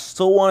this? And I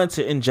still wanted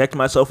to inject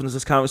myself into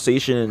this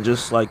conversation and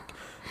just like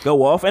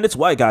go off. And it's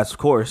white guys, of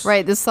course.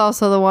 Right. This is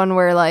also the one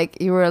where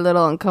like you were a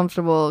little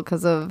uncomfortable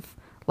because of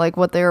like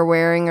what they were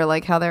wearing or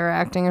like how they were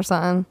acting or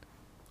something.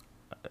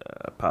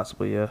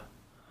 Possibly, yeah.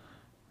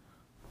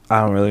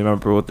 I don't really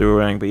remember what they were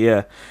wearing, but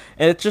yeah.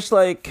 And it's just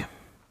like,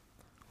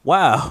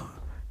 wow.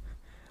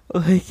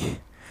 Like,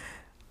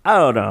 I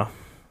don't know.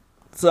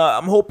 So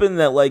I'm hoping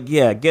that, like,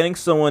 yeah, getting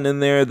someone in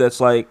there that's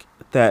like,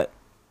 that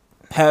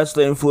has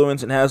the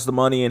influence and has the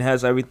money and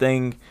has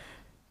everything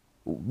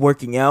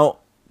working out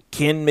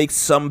can make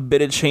some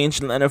bit of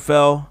change in the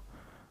NFL.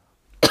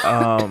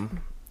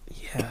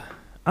 Yeah.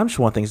 I just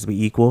want things to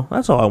be equal.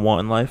 That's all I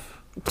want in life.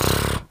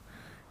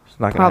 It's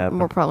not gonna happen.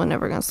 We're probably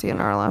never gonna see it in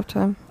our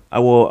lifetime. I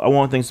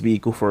want things to be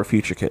equal for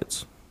future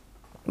kids.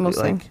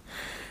 Mostly.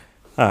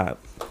 Like,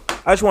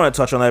 I just want to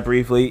touch on that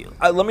briefly.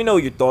 Let me know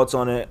your thoughts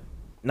on it.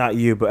 Not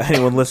you, but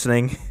anyone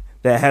listening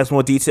that has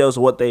more details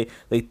of what they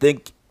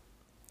think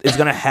is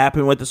gonna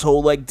happen with this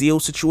whole like deal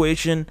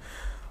situation.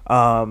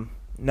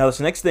 Now,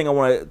 this next thing I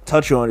want to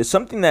touch on is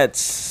something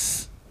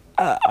that's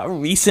a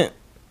recent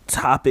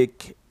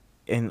topic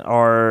in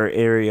our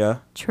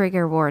area.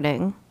 Trigger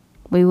warning.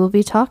 We will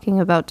be talking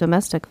about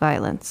domestic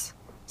violence.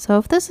 So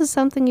if this is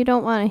something you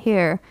don't want to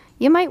hear,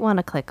 you might want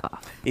to click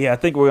off. Yeah, I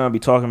think we're going to be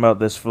talking about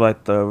this for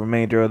like the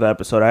remainder of the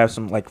episode. I have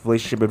some like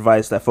relationship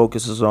advice that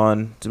focuses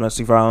on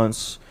domestic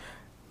violence.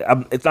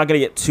 It's not going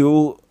to get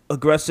too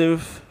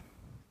aggressive,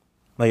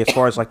 like as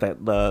far as like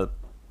the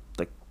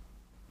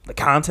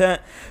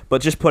content,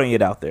 but just putting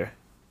it out there.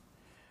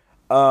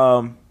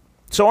 So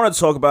I wanted to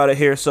talk about it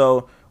here.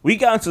 So we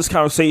got into this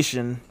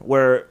conversation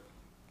where,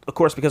 of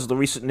course, because of the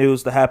recent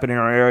news that happened in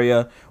our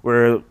area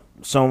where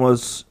someone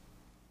was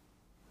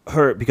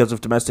hurt because of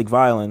domestic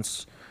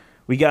violence,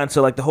 we got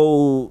into like the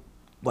whole,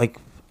 like,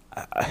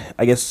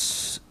 I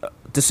guess,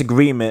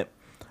 disagreement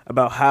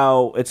about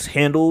how it's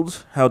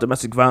handled, how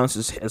domestic violence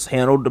is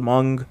handled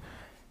among,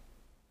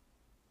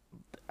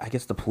 I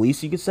guess, the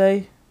police, you could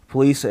say.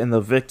 Police and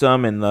the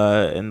victim and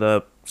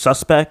the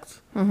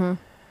suspect. Mm-hmm.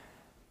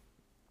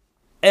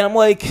 And I'm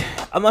like,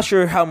 I'm not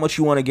sure how much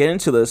you want to get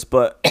into this,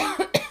 but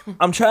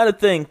I'm trying to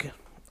think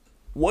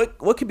what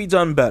could be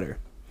done better.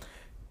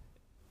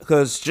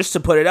 Because just to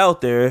put it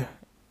out there,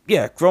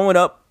 yeah, growing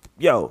up,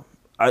 yo,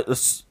 I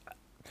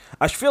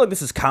feel like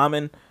this is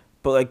common,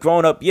 but like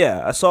growing up,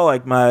 yeah, I saw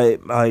like my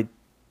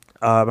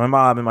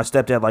mom and my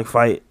stepdad like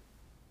fight.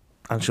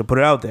 I should put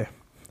it out there.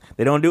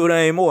 They don't do it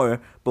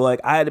anymore, but like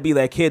I had to be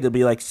that kid to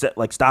be like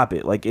stop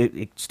it, like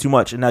it's too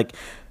much, and like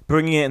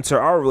bringing it into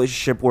our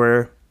relationship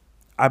where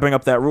I bring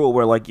up that rule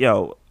where like,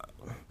 yo,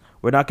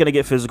 We're not gonna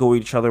get physical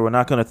with each other. We're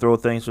not gonna throw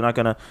things. We're not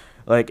gonna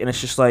like. And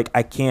it's just like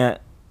I can't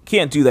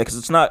do that because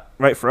it's not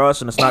right for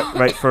us and it's not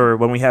right for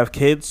when we have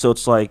kids. So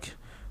it's like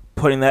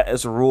putting that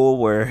as a rule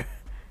where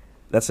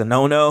that's a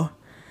no.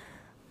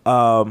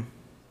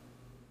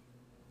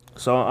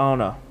 So I don't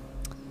know.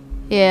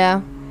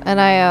 Yeah, and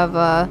I have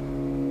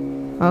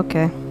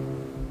okay.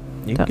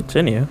 You can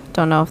continue.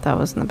 Don't know if that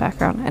was in the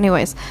background.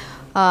 Anyways,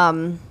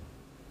 I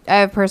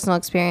have personal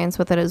experience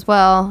with it as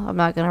well. I'm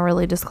not gonna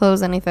really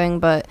disclose anything,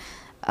 but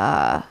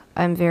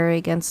I'm very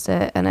against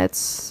it, and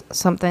it's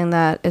something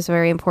that is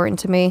very important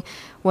to me.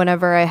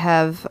 Whenever I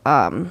have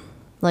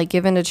like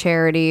given to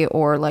charity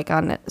or like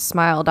on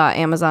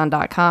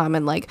smile.amazon.com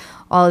and like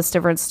all this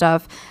different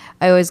stuff,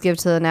 I always give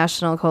to the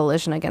National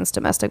Coalition Against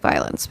Domestic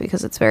Violence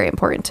because it's very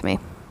important to me.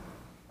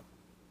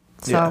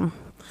 So, yeah.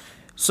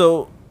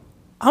 So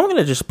I'm going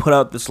to just put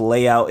out this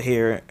layout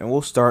here and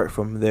we'll start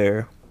from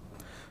there.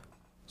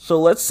 So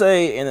let's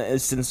say in an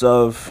instance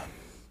of,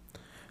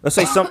 let's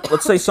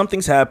say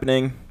something's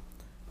happening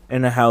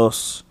in a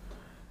house.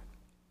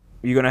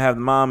 You're going to have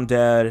mom,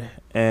 dad,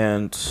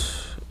 and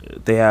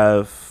they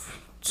have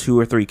 2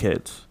 or 3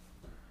 kids,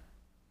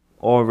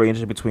 all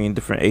ranging between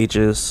different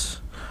ages.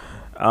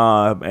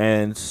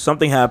 And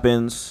something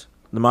happens,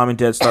 the mom and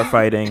dad start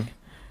fighting,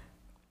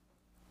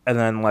 and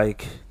then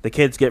like the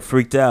kids get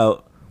freaked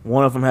out.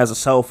 One of them has a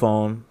cell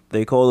phone.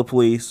 They call the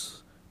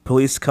police.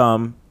 Police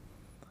come.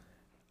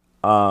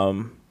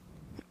 And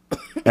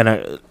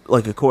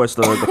like of course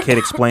the kid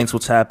explains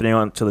what's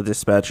happening to the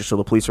dispatcher, so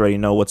the police already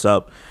know what's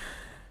up.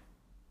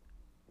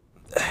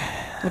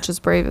 which is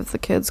brave of the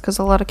kids, because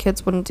a lot of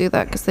kids wouldn't do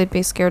that because they'd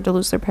be scared to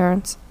lose their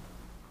parents.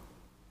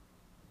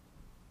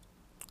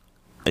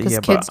 Because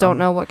kids don't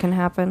know what can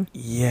happen.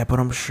 Yeah, but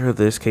I'm sure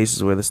there's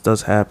cases where this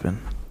does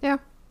happen. Yeah.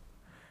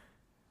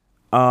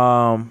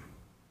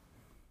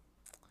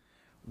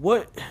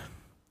 What?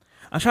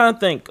 I'm trying to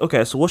think.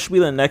 Okay, so what should be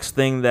the next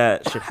thing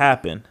that should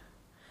happen?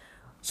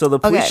 So the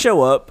police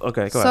show up.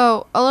 Okay, go ahead.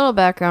 So a little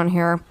background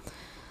here.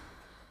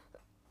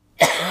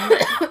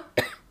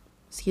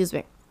 Excuse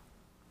me.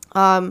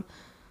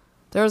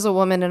 There's a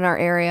woman in our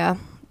area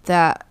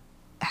that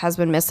has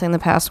been missing the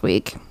past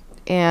week,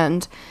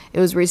 and it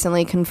was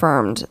recently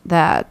confirmed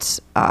that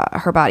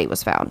her body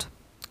was found.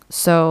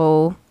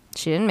 So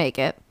she didn't make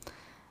it.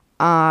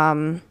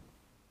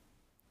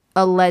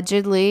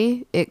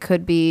 Allegedly, it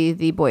could be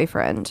the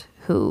boyfriend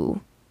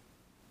who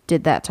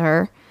did that to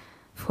her.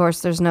 Of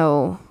course, there's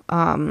no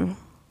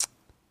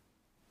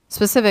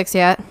specifics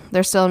yet.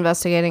 They're still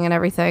investigating and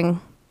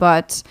everything.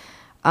 But,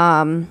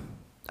 oh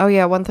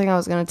yeah, one thing I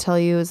was going to tell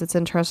you is it's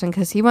interesting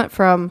because he went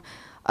from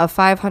a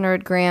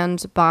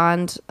 $500,000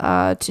 bond to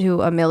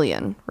 $1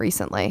 million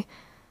recently.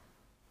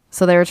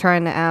 So they were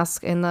trying to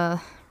ask in the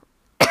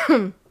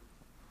in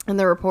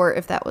the report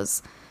if that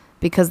was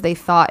because they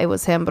thought it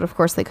was him, but of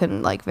course they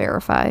couldn't like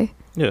verify.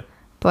 Yeah.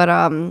 But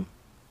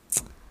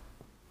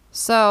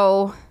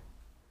so,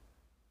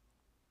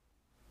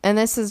 and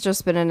this has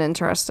just been an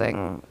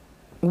interesting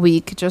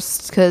week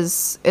just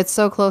because it's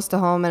so close to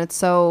home and it's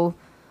so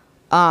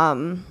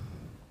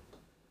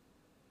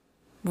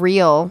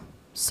real.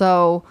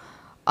 So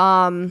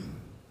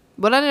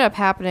what ended up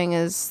happening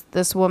is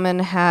this woman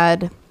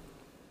had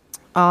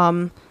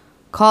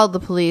called the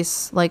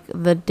police like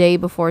the day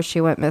before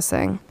she went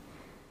missing,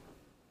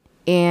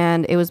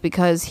 and it was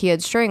because he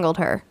had strangled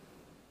her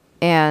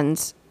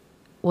and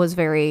was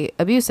very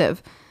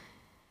abusive.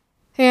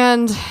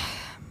 And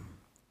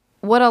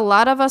what a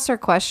lot of us are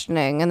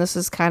questioning, and this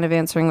is kind of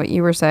answering what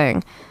you were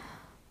saying,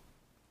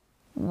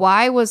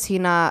 why was he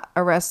not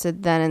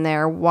arrested then and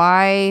there?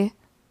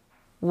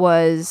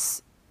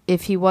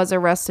 If he was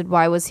arrested,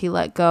 why was he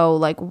let go?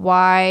 Like,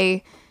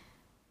 why?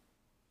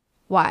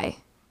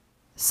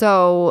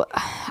 So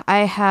I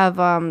have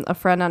a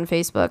friend on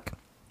Facebook.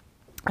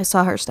 I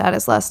saw her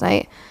status last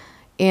night,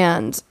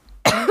 and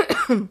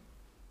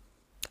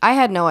I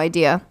had no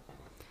idea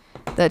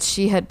that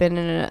she had been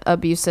in an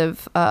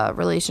abusive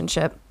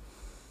relationship.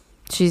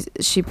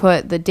 She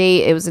put the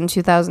date, it was in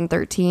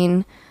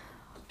 2013.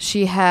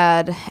 She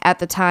had, at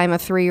the time, a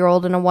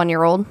 3-year-old and a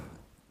 1-year-old.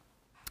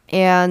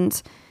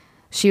 And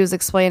she was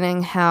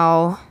explaining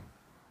how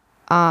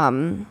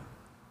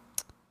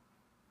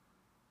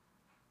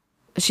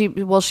she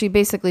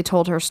basically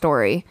told her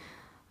story.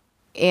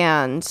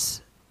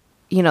 And,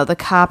 you know, the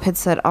cop had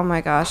said, oh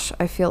my gosh,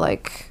 I feel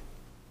like,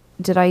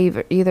 did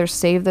I either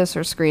save this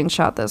or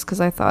screenshot this?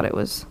 Because I thought it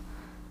was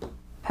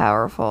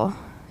powerful.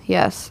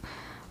 Yes.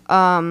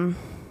 The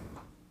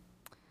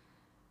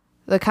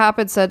cop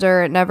had said to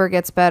her, it never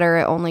gets better,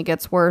 it only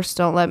gets worse.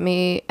 Don't let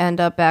me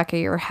end up back at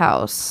your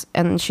house.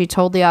 And she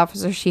told the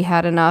officer she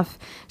had enough.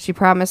 She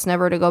promised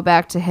never to go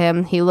back to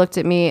him. He looked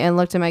at me and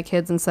looked at my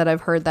kids and said,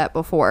 I've heard that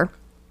before.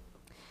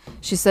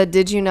 She said,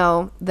 did you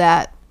know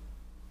that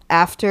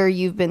after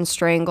you've been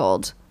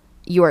strangled,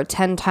 you are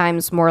 10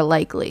 times more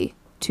likely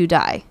to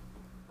die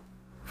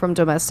from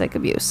domestic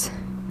abuse?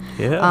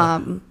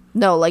 Yeah.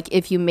 No, like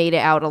if you made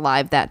it out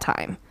alive that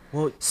time.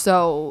 Well,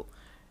 so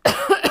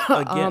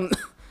again,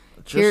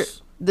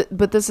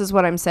 but this is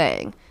what I'm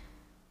saying.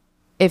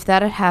 if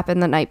that had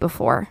happened the night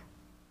before,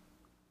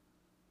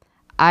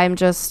 I'm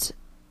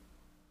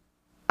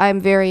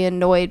very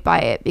annoyed by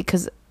it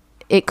because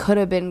it could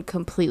have been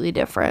completely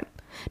different.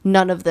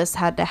 None of this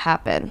had to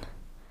happen.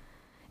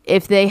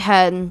 If they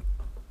had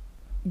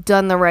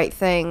done the right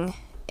thing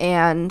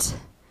and,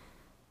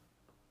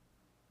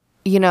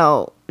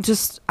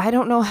 I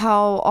don't know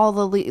how all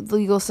the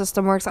legal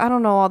system works. I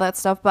don't know all that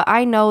stuff, but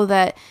I know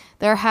that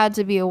there had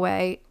to be a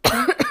way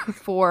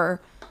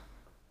for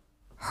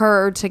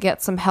her to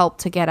get some help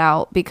to get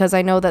out, because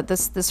I know that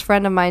this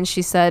friend of mine,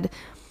 she said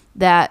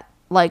that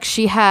like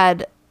she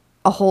had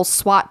a whole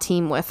SWAT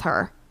team with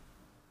her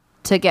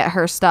to get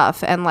her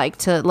stuff and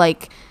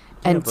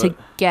to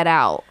get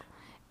out.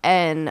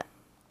 And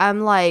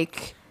I'm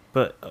like,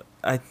 but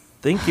I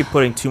think you're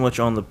putting too much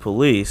on the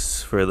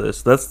police for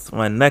this. That's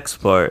my next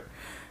part.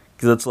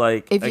 Because it's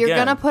like, if you're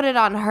gonna put it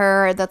on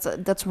her,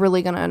 that's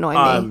really gonna annoy me.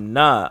 I'm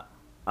not.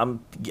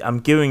 I'm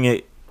giving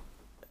it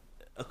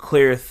a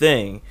clear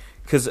thing.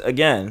 Because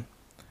again,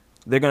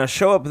 they're gonna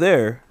show up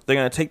there. They're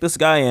gonna take this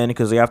guy in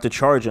because they have to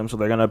charge him. So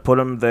they're gonna put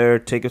him there,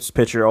 take his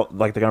picture,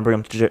 like they're gonna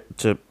bring him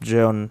to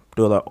jail and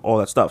do all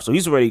that stuff. So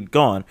he's already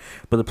gone.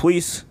 But the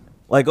police,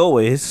 like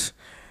always,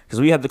 because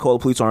we have to call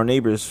the police on our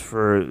neighbors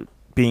for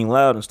being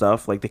loud and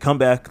stuff. Like they come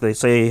back, they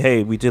say,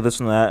 "Hey, we did this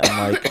and that,"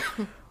 and like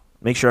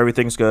make sure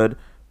everything's good.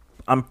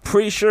 I'm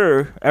pretty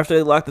sure after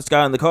they locked this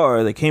guy in the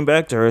car, they came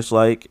back to her. It's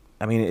like,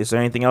 I mean, is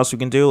there anything else we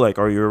can do? Like,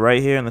 are you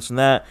right here and this and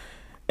that?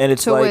 And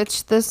it's to like,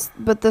 which this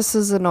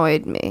has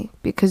annoyed me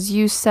because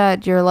you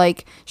said, you're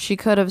like, she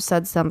could have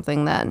said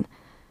something then.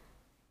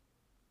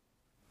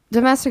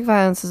 Domestic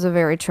violence is a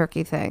very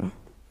tricky thing.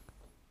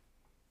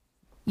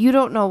 You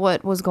don't know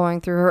what was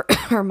going through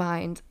her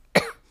mind.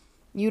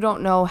 You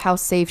don't know how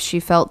safe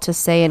she felt to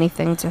say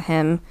anything to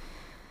him.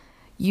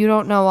 You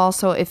don't know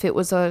also if it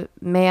was a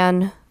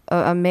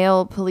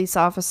male police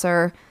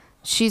officer.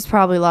 She's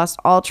probably lost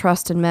all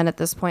trust in men at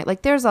this point.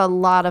 Like, there's a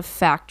lot of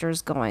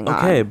factors going on.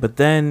 Okay, but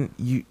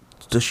then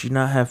does she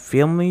not have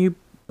family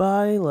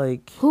by?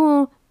 Like,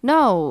 who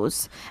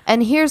knows?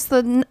 And here's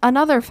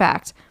another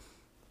fact.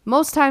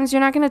 Most times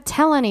you're not going to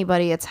tell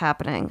anybody it's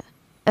happening,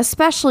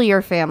 especially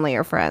your family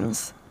or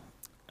friends.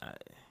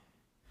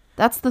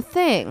 That's the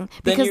thing,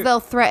 because they'll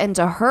threaten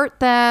to hurt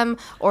them,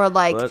 or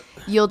like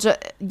you'll just,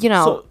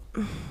 So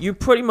you're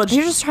pretty much,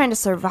 you're just trying to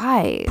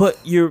survive. But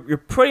you're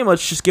pretty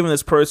much just giving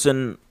this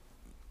person,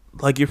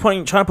 like, you're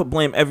trying to put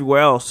blame everywhere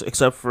else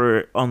except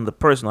for on the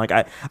person. Like,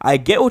 I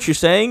get what you're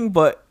saying,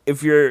 but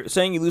if you're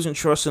saying you're losing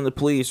trust in the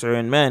police or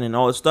in men and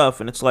all this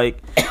stuff, and it's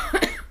like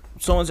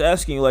someone's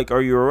asking you, like,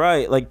 are you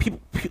alright? Like,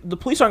 the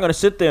police aren't going to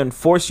sit there and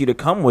force you to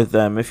come with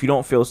them if you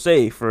don't feel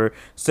safe, or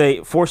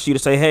force you to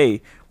say,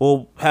 hey,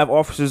 we'll have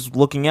officers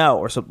looking out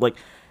or something. Like,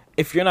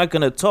 if you're not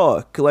going to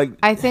talk, like,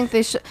 I think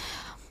they should.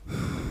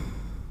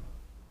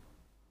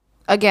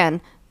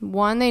 Again,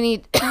 one, they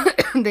need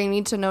they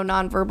need to know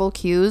nonverbal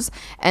cues,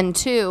 and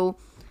two,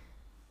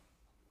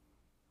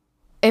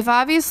 if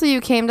obviously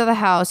you came to the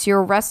house,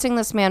 you're arresting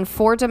this man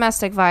for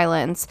domestic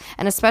violence,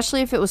 and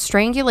especially if it was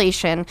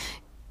strangulation,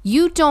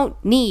 you don't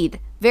need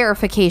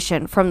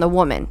verification from the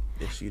woman.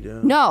 Yes, you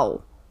do.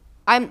 No.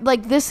 I'm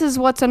like, this is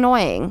what's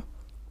annoying.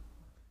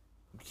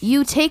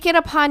 You take it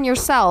upon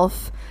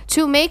yourself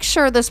to make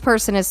sure this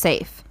person is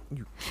safe.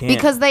 You can't.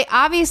 Because they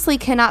obviously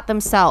cannot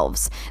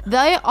themselves.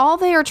 All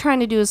they are trying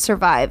to do is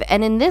survive.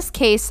 And in this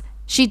case,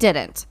 she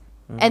didn't.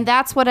 And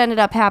that's what ended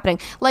up happening.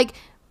 Like,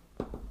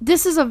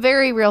 this is a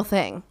very real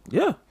thing.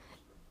 Yeah.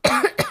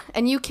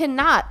 And you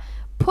cannot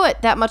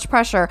put that much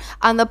pressure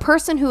on the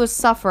person who is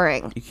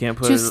suffering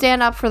to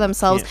stand up for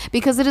themselves,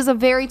 because it is a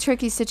very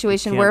tricky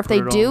situation where if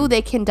they do,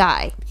 they can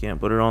die. You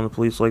can't put it on the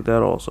police like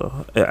that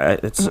also.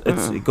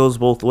 It goes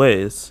both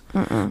ways.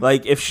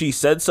 Like, if she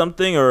said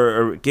something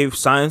or gave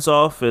signs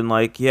off and,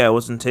 like, yeah, it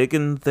wasn't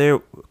taken there,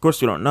 of course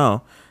we don't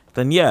know,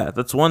 then yeah,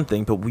 that's one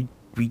thing, but we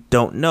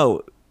don't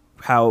know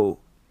how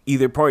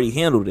either party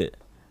handled it.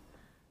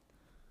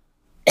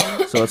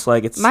 So it's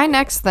like, it's my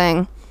next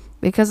thing,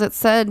 because it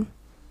said,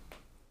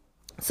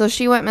 so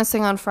she went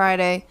missing on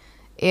Friday,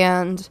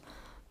 and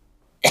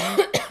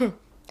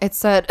it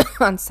said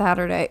on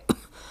Saturday,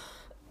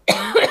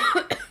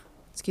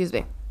 excuse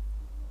me,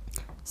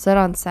 said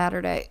on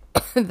Saturday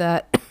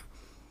that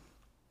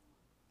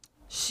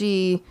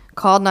she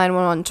called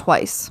 911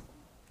 twice.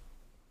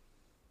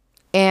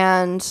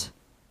 And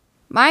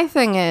my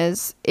thing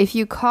is, if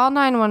you call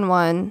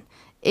 911,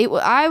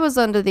 I was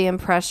under the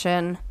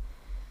impression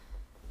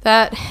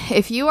that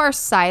if you are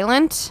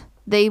silent,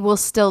 they will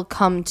still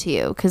come to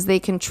you because they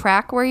can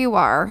track where you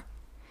are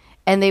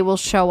and they will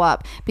show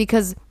up.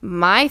 Because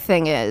my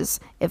thing is,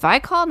 if I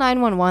call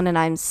 911 and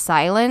I'm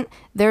silent,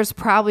 there's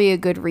probably a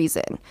good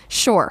reason.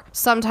 Sure,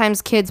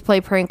 sometimes kids play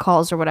prank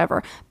calls or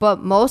whatever, but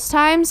most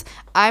times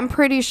I'm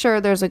pretty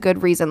sure there's a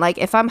good reason. Like,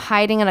 if I'm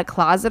hiding in a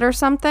closet or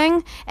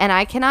something and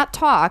I cannot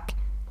talk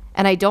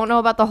and I don't know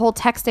about the whole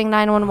texting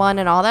 911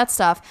 and all that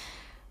stuff,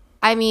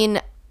 I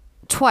mean,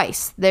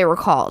 twice they were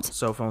called.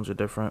 Cell phones are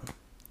different.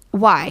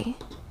 Why?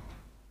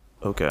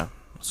 Okay,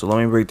 so let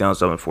me break down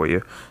something for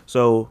you.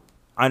 So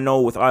I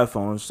know with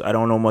iPhones, I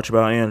don't know much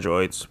about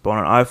Androids, but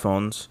on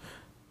iPhones,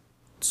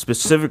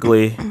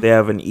 specifically, they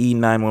have an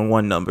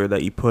E911 number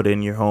that you put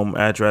in your home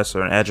address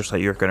or an address that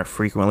you're going to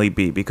frequently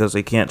be, because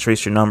they can't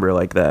trace your number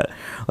like that.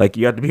 Like,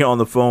 you have to be on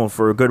the phone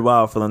for a good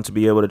while for them to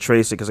be able to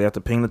trace it, because they have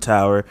to ping the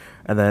tower,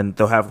 and then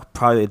they'll have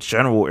probably a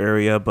general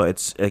area,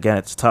 but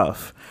it's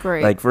tough.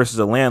 Great. Like, versus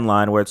a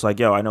landline where it's like,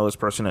 yo, I know this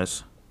person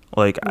is.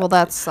 Like, Well,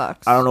 that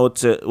sucks. I don't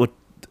know what.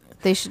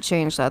 They should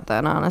change that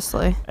then,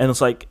 honestly. And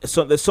it's like,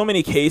 so there's so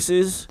many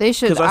cases. They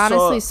should, 'cause I saw-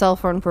 honestly, cell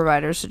phone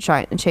providers should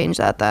try and change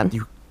that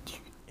then.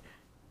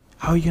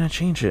 How are you going to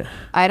change it?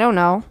 I don't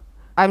know.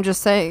 I'm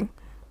just saying.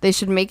 They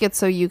should make it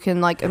so you can,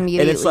 like,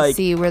 immediately like,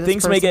 see where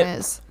this person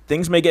is.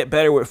 Things may get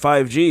better with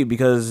 5G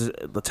because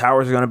the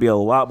towers are going to be a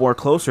lot more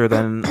closer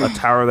than a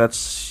tower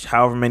that's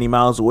however many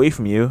miles away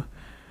from you.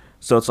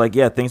 So it's like,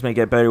 yeah, things may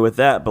get better with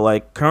that. But,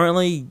 like,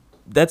 currently,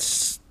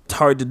 that's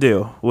hard to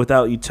do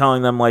without you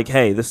telling them, like,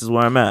 hey, this is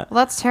where I'm at. Well,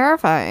 that's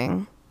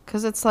terrifying.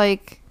 Because it's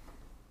like,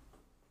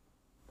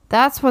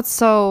 that's what's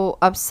so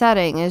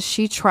upsetting is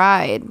she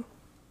tried.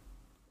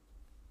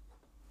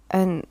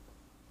 And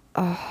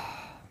And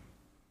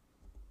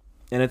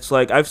it's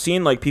like, I've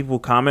seen, like, people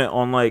comment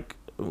on, like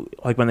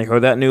when they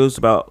heard that news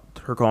about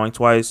her calling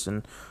twice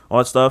and all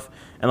that stuff.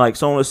 And, like,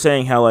 someone was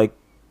saying how, like,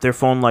 their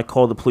phone, like,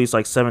 called the police,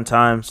 like, 7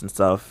 times and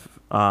stuff,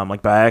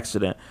 like, by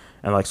accident.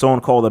 And, like, someone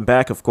called them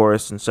back, of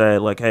course, and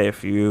said, like, hey,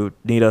 if you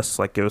need us,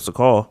 like, give us a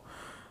call.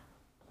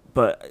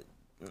 But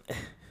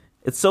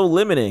it's so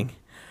limiting.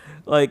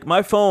 Like,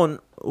 my phone,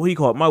 what do you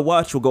call it? My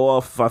watch will go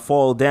off if I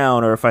fall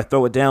down or if I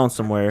throw it down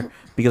somewhere,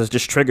 because it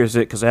just triggers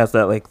it, because it has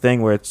that, like,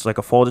 thing where it's like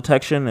a fall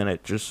detection, and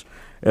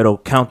it'll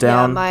count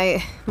down.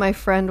 yeah, my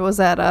friend was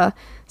at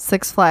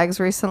Six Flags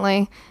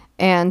recently,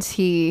 and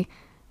he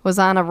was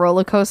on a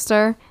roller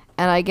coaster,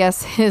 and I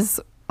guess his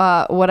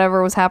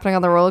whatever was happening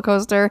on the roller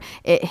coaster,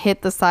 it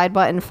hit the side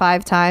button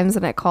 5 times,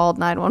 and it called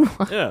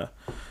 911. Yeah.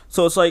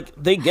 So it's like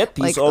they get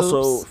these Like,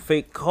 also oops.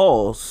 fake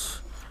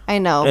calls, I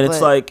know, and but it's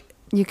like,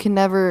 you can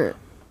never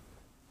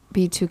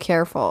be too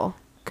careful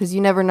because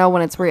you never know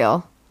when it's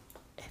real.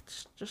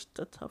 it's just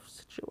a tough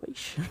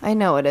situation. I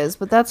know it is,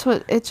 but that's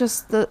what it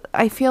just.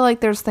 I feel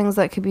like there's things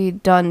that could be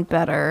done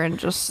better, and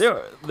just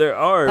There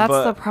are, that's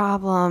but the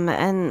problem.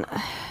 And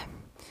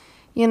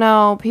you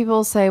know,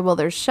 people say, well,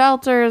 there's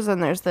shelters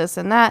and there's this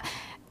and that.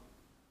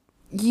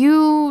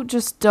 You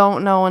just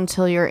don't know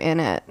until you're in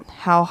it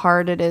how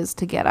hard it is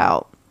to get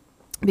out.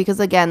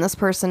 Because again, this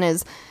person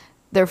is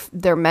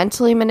they're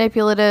mentally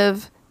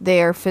manipulative,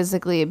 they are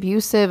physically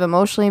abusive,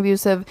 emotionally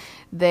abusive.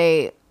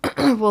 They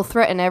will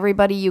threaten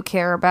everybody you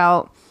care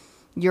about,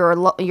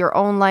 your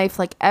own life,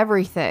 like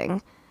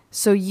everything.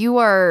 So you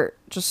are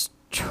just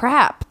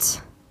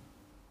trapped.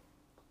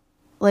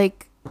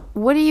 Like,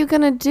 what are you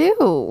going to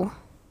do?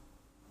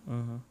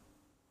 Mm-hmm.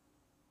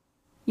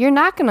 You're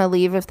not going to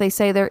leave if they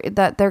say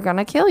that they're going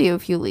to kill you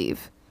if you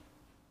leave.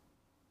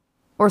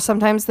 Or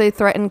sometimes they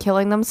threaten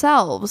killing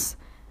themselves.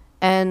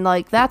 And,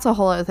 like, that's a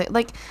whole other thing.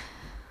 Like,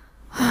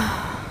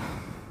 I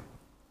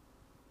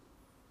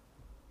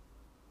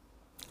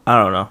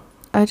don't know.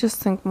 I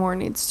just think more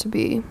needs to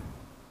be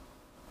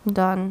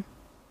done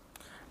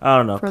I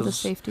don't know. for the 'cause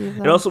safety of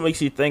them. it also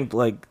makes you think,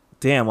 like,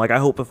 damn, like, I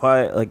hope if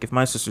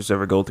my sisters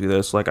ever go through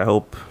this, like, I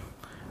hope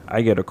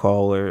I get a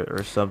call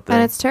or something.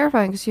 And it's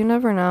terrifying because you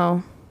never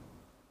know.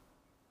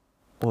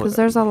 Because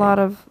there's a lot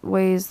of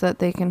ways that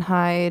they can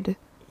hide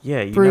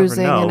you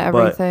bruising never know, and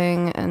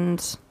everything. And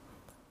it's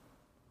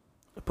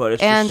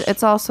and just,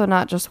 it's also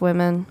not just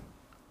women.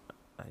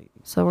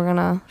 So we're going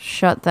to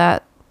shut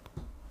that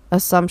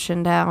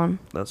assumption down.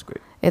 that's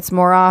great. It's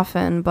more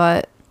often,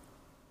 but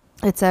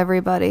it's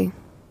everybody.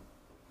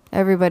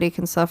 Everybody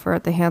can suffer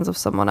at the hands of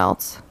someone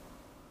else.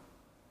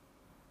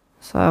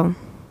 So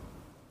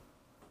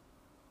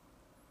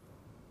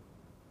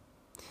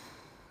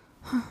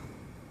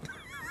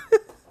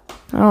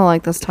I don't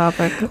like this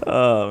topic.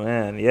 Oh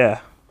man, yeah.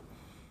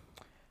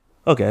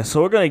 Okay,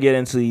 so we're gonna get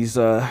into these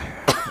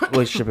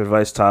relationship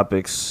advice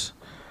topics.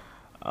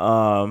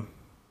 I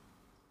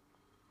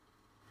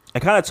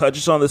kind of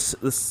touches on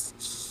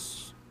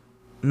this,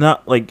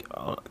 not like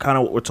kind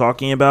of what we're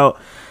talking about,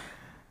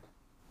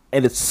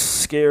 and it's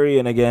scary.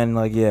 And again,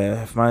 like,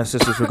 yeah, if my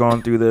sisters were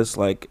going through this,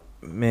 like,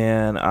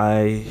 man,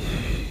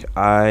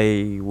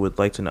 I would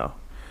like to know.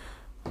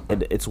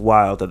 It's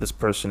wild that this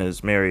person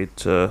is married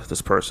to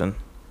this person.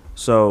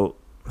 So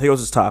here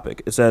goes this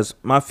topic. It says,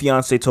 my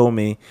fiance told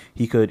me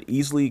he could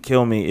easily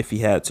kill me if he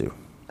had to.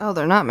 Oh,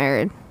 they're not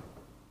married.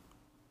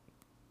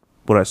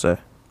 What'd I say?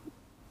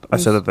 I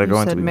said that they're you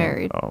going to said be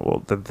married. Oh,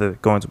 well, they're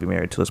going to be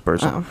married to this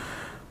person.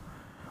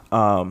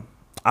 Oh.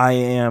 I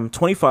am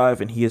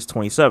 25 and he is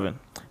 27.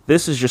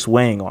 This is just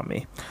weighing on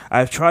me.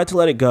 I've tried to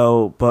let it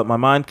go, but my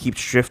mind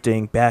keeps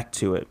drifting back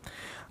to it.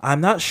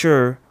 I'm not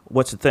sure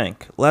what to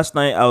think. Last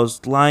night I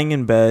was lying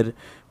in bed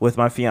with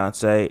my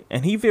fiance,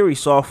 and he very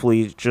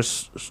softly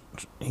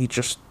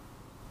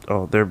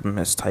oh, they're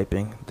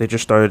mistyping. They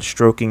just started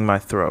stroking my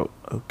throat.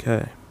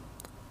 Okay.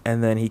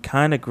 And then he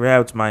kind of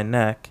grabbed my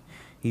neck.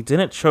 He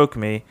didn't choke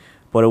me,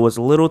 but it was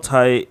a little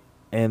tight,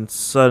 and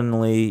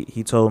suddenly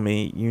he told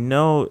me,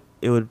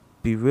 it would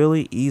be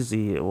really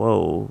easy,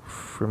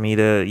 for me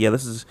to,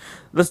 this is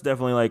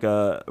definitely like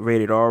a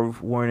rated R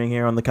warning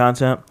here on the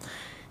content.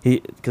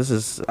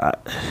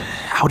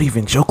 How would he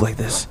even joke like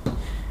this?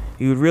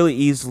 He would really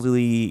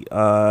easily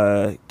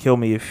kill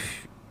me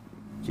if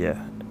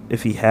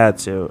he had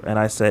to. And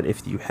I said,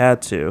 if you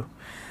had to.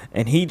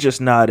 And he just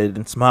nodded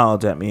and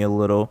smiled at me a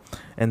little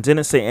and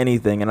didn't say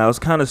anything. And I was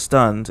kind of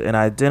stunned, and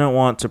I didn't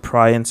want to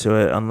pry into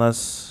it,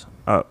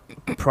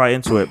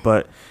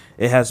 but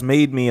it has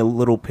made me a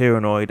little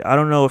paranoid. I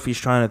don't know if he's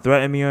trying to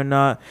threaten me or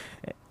not.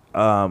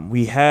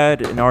 We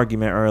had an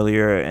argument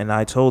earlier, and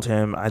I told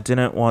him I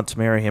didn't want to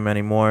marry him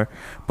anymore,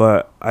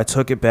 but I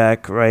took it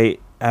back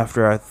right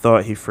after I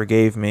thought he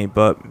forgave me,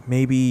 but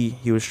maybe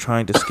he was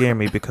trying to scare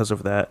me because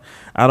of that.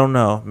 I don't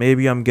know.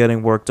 Maybe I'm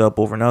getting worked up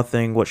over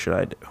nothing. What should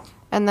I do?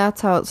 And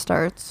that's how it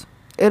starts.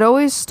 It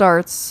always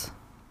starts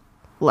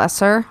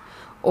lesser,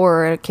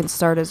 or it can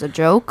start as a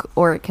joke,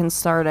 or it can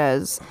start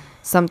as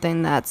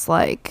something that's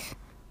like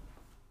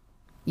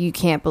you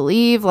can't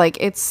believe. Like,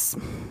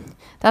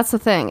 that's the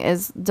thing,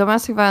 is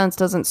domestic violence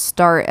doesn't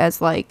start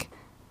as like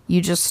you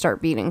just start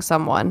beating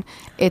someone.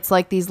 It's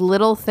like these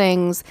little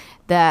things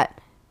that,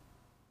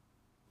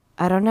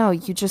 I don't know,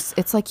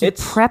 it's like you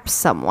prep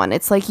someone.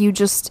 It's like you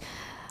just,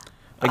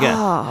 again,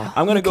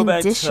 I'm going to go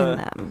back to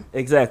them.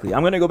 Exactly.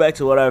 I'm going to go back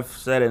to what I've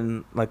said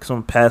in like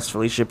some past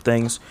relationship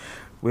things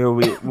where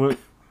we're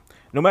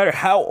no matter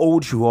how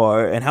old you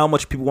are and how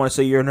much people want to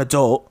say you're an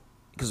adult,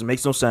 because it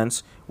makes no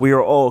sense, we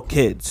are all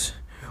kids.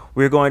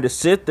 We're going to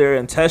sit there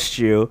and test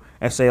you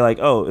and say like,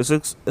 oh, is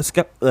it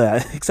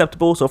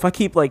acceptable? So if I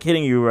keep like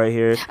hitting you right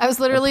here, I was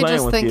literally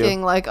just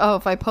thinking like, oh,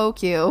 if I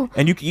poke you,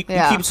 and you keep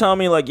telling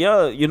me like,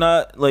 yeah, you're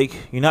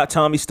not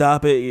telling me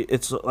stop it.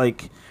 It's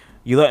like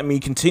you letting me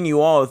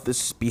continue on with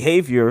this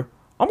behavior.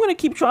 I'm gonna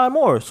keep trying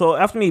more. So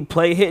after me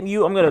play hitting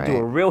you, I'm gonna do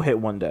a real hit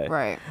one day.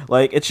 Right.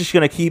 Like it's just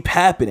gonna keep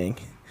happening.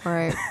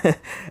 Right.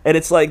 And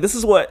it's like this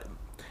is what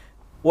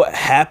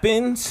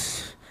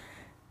happens.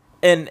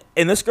 And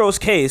in this girl's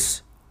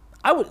case,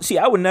 I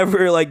would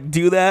never like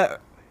do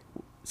that,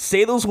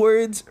 say those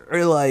words,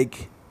 or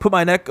like put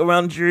my neck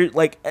around your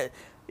like.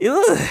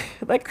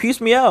 That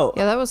creeps me out.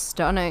 Yeah, that was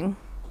stunning.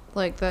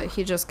 Like that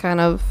he just kind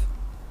of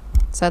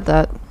said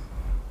that.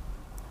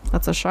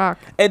 That's a shock.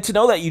 And to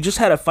know that you just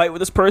had a fight with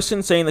this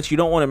person, saying that you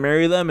don't want to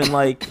marry them, and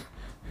like.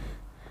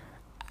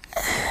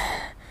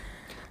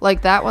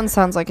 Like that one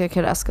sounds like it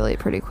could escalate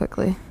pretty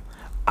quickly.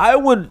 I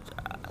would.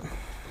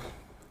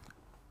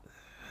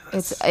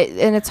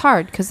 It's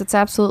hard because it's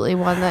absolutely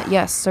one that,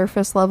 yes,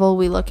 surface level,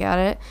 we look at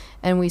it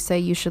and we say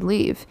you should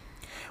leave,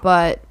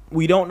 but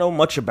we don't know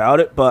much about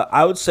it. But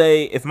I would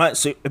say if my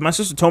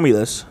sister told me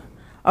this,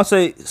 I'd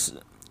say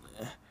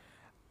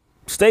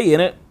stay in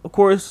it. Of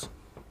course,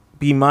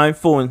 be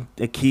mindful and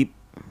keep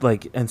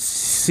and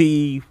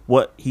see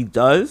what he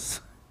does.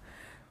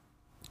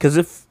 Because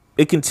if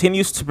it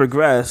continues to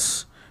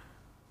progress,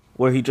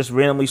 where he just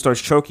randomly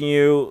starts choking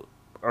you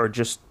or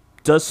just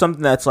does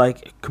something that's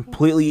like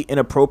completely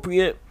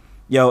inappropriate,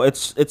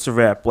 it's a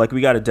wrap. Like we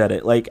gotta dead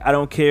it. Like I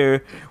don't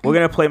care. We're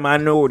gonna play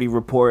Minority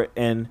Report,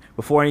 and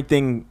before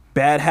anything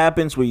bad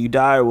happens, where you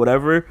die or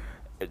whatever,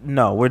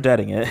 no, we're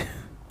deading it.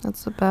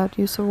 That's a bad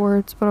use of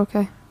words, but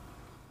okay.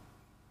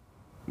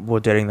 We're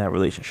deading that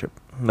relationship.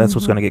 That's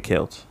what's gonna get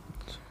killed.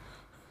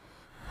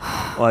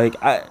 Like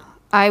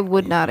I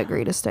would not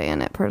agree to stay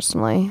in it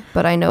personally,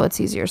 but I know it's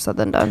easier said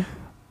than done.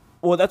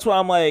 Well, that's why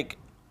I'm like.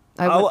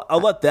 I'll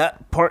let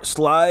that part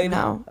slide.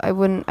 No, I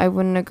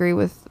wouldn't agree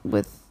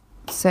with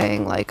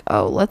saying like,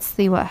 oh, let's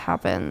see what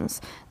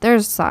happens.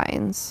 There's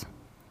signs.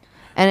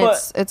 And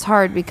it's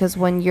hard because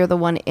when you're the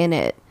one in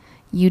it,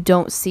 you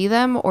don't see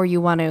them or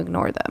you want to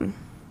ignore them.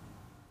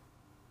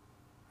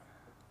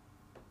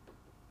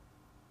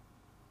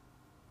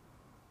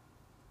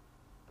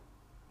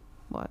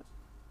 What?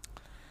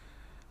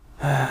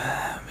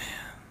 Man.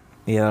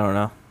 Yeah, I don't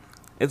know.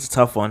 It's a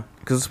tough one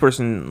because this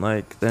person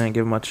they didn't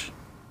give much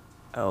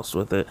else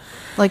with it.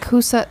 Like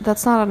who said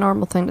that's not a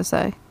normal thing to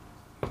say?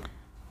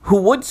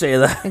 Who would say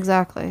that?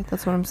 Exactly.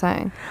 That's what I'm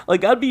saying.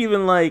 Like I'd be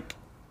even like,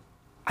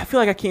 I feel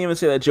like I can't even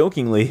say that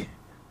jokingly.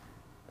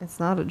 It's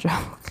not a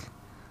joke.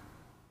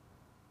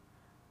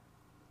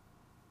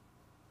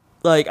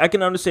 Like I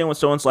can understand when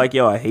someone's like,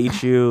 "Yo, I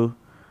hate you,"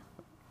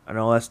 and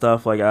all that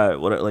stuff. Like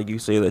you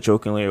say that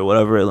jokingly or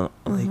whatever. Like,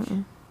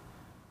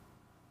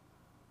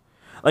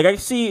 like I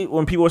see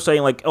when people are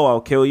saying like, "Oh, I'll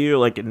kill you,"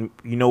 like, and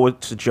you know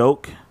it's a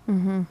joke.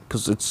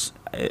 Because it's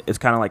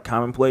kind of like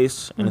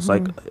commonplace, and it's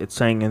like it's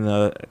saying in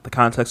the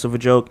context of a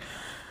joke.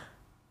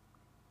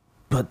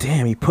 But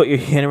damn, you put your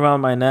hand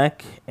around my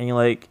neck, and you're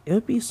like, it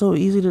would be so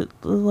easy to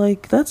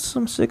like. That's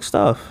some sick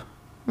stuff.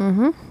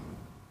 I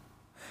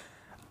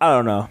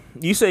don't know.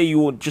 You say you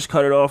would just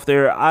cut it off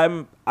there.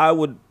 I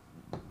would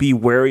be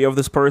wary of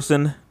this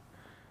person,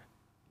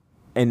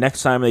 and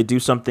next time they do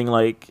something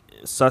like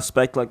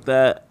suspect like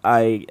that,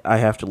 I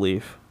have to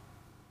leave.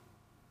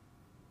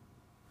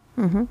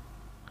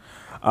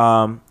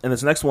 And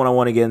this next one I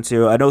want to get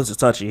into, I know this is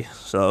touchy,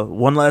 so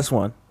one last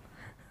one.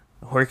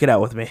 Work it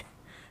out with me.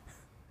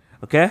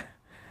 Okay?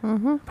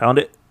 Mm-hmm. Pound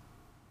it.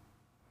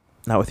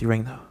 Not with your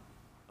ring, though.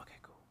 Okay,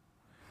 cool.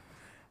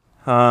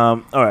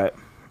 All right.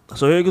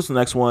 So here goes the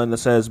next one that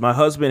says, my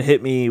husband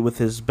hit me with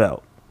his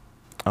belt.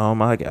 Oh,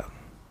 my God.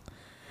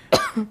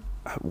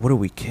 What are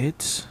we,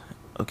 kids?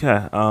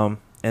 Okay.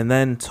 And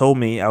then told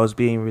me I was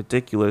being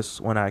ridiculous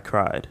when I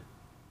cried.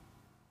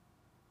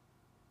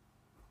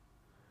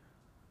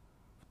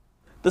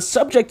 The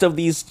subject of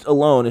these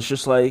alone is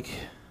just like...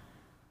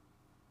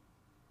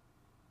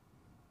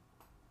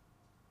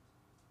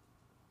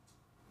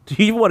 Do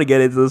you even want to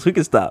get into this? We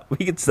can stop.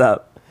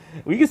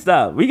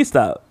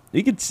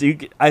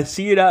 I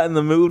see you're not in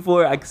the mood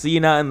for it. I can see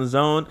you're not in the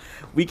zone.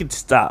 We can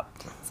stop.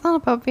 It's not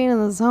about being in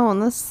the zone.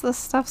 This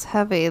stuff's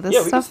heavy. This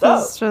Yeah, we can stuff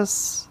stop. is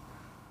just...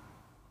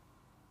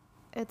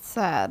 It's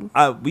sad.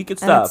 We could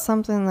And stop. it's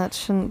something that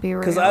shouldn't be real.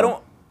 Because I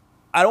don't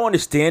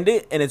understand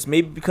it, and it's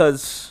maybe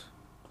because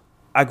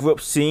I grew up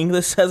seeing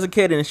this as a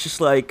kid, and it's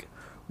just like,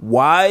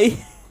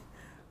 why?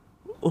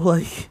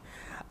 Like,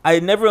 I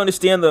never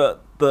understand the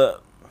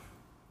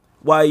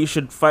why you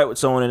should fight with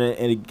someone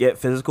and get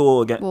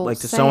physical again, Well, like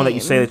to someone that you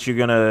say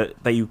same.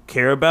 that you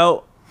care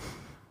about.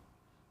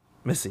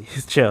 Missy,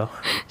 chill.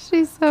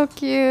 She's so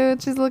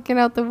cute. She's looking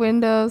out the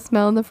window,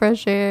 smelling the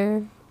fresh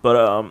air. But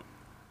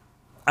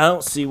I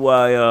don't see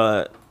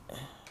why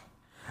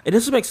it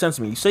doesn't make sense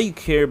to me. You say you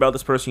care about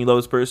this person, you love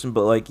this person,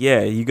 but like,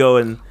 yeah, you go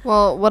and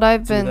Well, what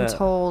I've do been that.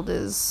 told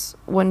is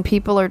when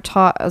people are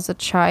taught as a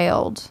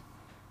child,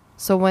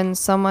 so when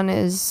someone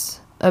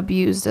is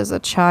abused as a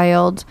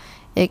child,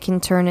 it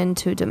can turn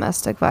into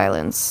domestic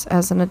violence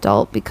as an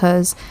adult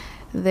because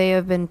they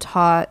have been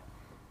taught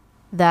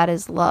that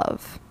is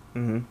love.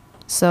 Mhm.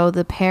 So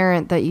the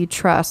parent that you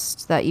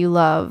trust, that you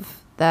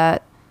love,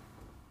 that,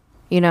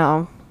 you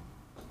know,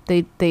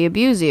 they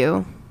abuse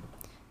you,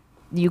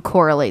 you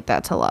correlate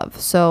that to love.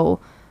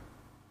 So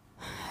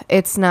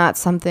it's not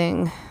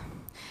something,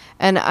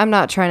 and I'm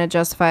not trying to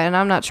justify it, and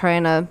I'm not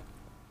trying to,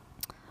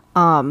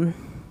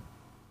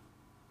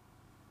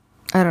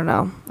 I don't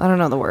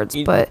know the words,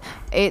 but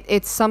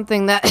it's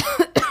something that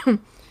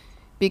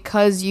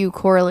because you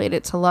correlate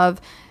it to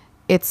love,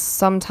 it's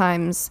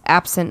sometimes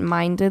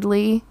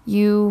absent-mindedly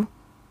you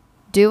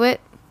do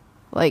it.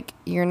 Like,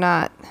 you're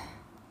not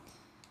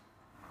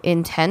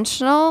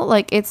intentional.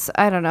 Like,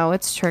 I don't know,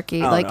 it's tricky.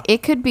 I don't Like, know.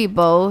 it could be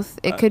both.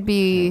 It could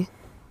be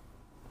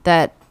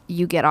that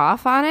you get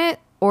off on it,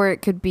 or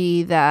it could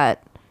be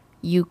that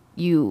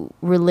you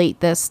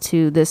relate this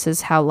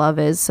is how love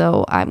is,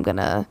 so I'm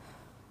gonna,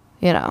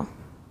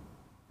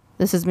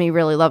 this is me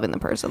really loving the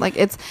person. Like,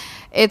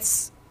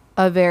 it's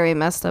a very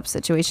messed up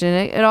situation.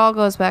 And it all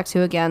goes back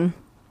to, again,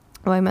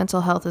 why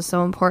mental health is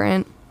so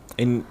important.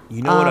 And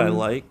you know what I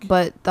like?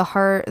 But the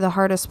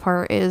hardest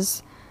part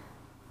is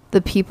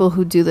the people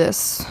who do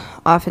this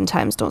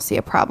oftentimes don't see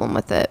a problem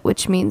with it,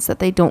 which means that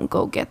they don't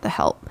go get the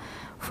help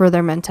for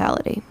their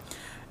mentality.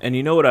 And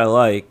you know what I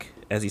like,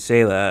 as you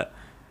say that?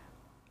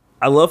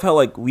 I love how,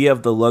 like, we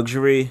have the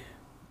luxury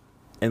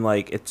and,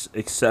 like, it's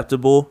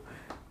acceptable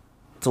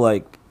to,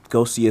 like,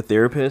 go see a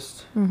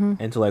therapist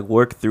and to, like,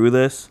 work through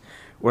this.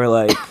 Where,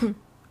 like,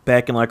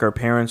 back in, like, our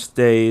parents'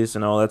 days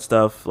and all that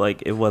stuff,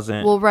 like, it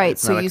wasn't. Well, right.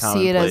 it's So not a you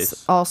see it as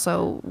commonplace.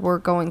 also we're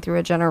going through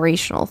a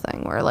generational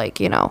thing where,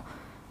 like, if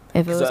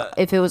Cause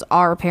it was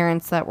our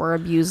parents that were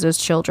abused as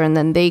children,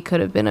 then they could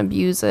have been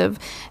abusive,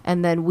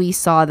 and then we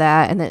saw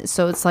that, and then,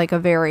 so it's like a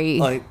very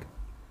Like,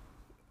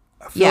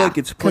 I feel like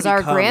it's because pretty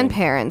our common.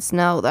 grandparents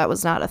know that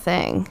was not a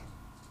thing,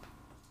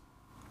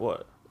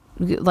 What?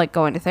 like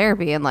going to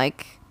therapy and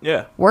like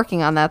Yeah.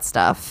 working on that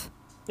stuff.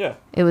 Yeah.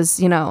 It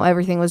was,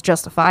 everything was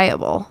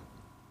justifiable.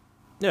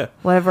 Yeah.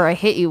 Whatever I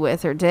hit you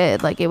with or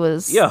did, like, it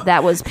was, Yeah.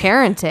 that was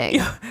parenting.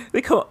 Yeah.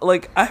 They come,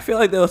 like, I feel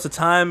like there was a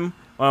time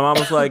when my mom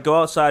was like,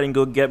 go outside and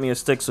go get me a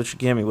stick so she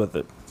can hit me with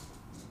it.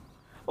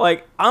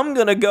 Like, I'm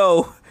gonna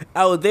go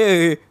out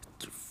there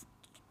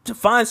to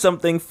find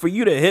something for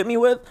you to hit me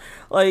with.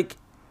 Like,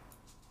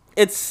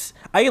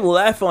 I can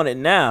laugh on it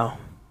now,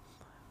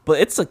 but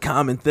it's a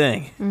common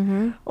thing.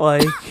 Mm-hmm.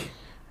 Like,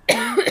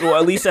 well,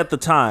 at least at the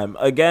time.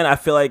 Again, I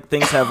feel like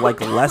things have,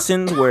 like,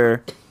 lessened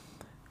where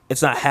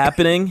it's not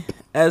happening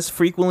as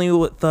frequently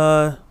with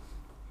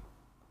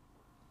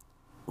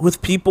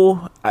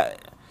people. I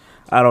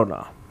don't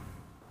know.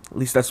 At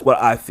least that's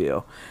what I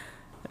feel.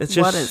 It's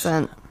just What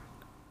isn't?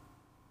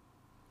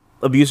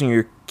 abusing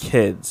your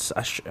kids.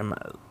 I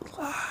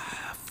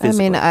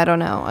mean, I don't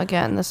know.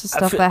 Again, this is I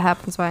stuff feel- that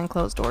happens behind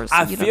closed doors. So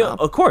I you feel, don't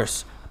know. of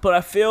course, but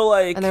I feel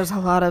like And there's a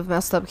lot of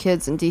messed up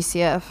kids in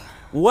DCF.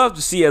 we'll have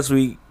to see as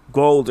we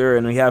grow older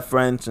and we have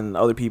friends and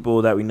other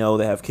people that we know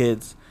that have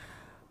kids.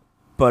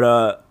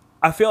 But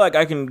I feel like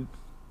I can,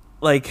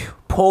 like,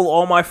 poll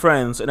all my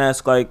friends and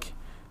ask, like,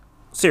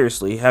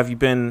 seriously, have you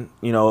been,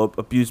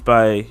 abused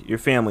by your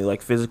family,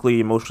 like, physically,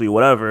 emotionally,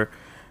 whatever?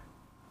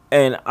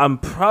 And I'm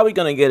probably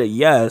gonna get a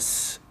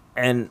yes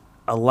in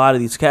a lot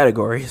of these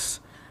categories.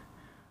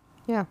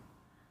 Yeah.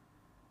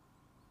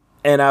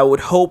 And I would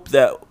hope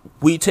that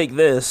we take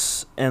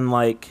this and,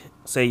 like,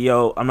 say,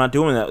 yo, I'm not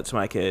doing that to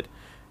my kid.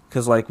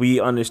 because like we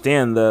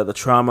understand the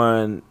trauma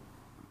and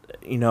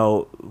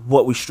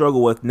what we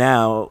struggle with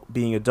now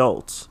being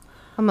adults.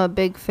 I'm a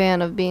big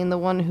fan of being the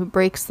one who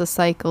breaks the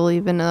cycle,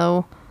 even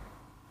though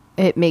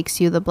it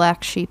makes you the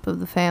black sheep of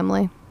the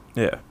family.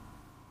 Yeah.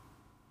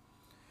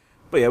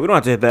 But yeah, we don't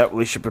have to hit that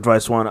relationship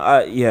advice one.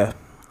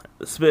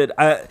 Spit.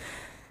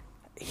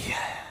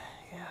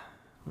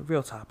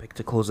 Real topic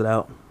to close it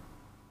out.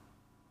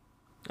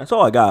 That's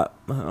all I got.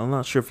 I'm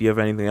not sure if you have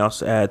anything else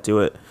to add to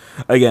it.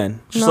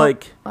 Again, just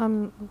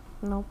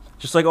nope.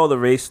 Just like all the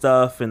race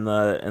stuff and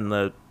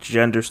the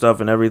gender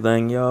stuff and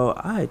everything, yo,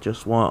 I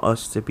just want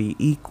us to be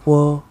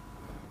equal.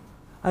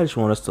 I just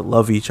want us to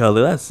love each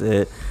other. That's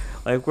it.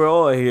 Like, we're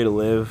all here to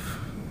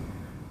live.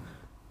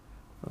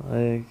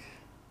 Like,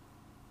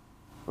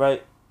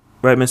 right,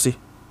 Missy?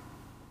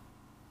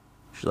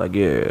 She's like,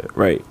 yeah,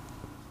 right.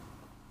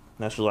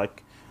 Now she's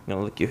like, I'm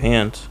gonna lick your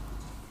hand.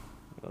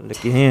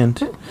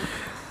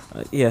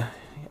 Yeah.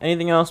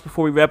 Anything else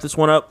before we wrap this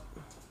one up?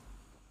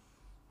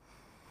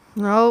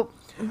 Nope.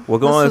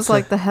 This is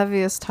like the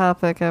heaviest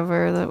topic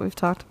ever that we've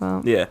talked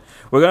about. Yeah.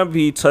 We're going to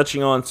be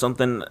touching on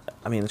something,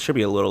 I mean, it should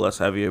be a little less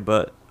heavier,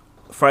 but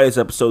Friday's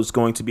episode is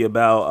going to be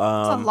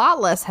about... it's a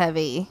lot less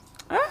heavy.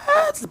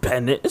 It's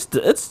dependent.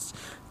 It's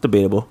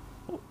debatable.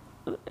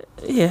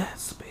 Yeah,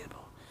 it's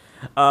debatable.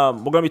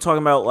 We're going to be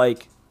talking about,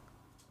 like,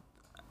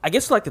 I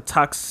guess, like, the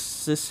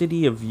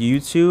toxicity of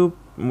YouTube,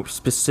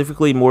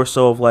 specifically more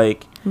so of,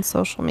 like... and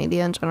social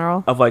media in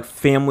general. Of, like,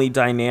 family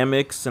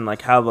dynamics and,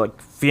 like, how,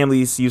 like,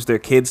 families use their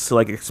kids to,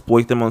 like,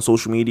 exploit them on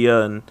social media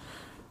and,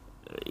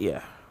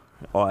 yeah,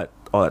 all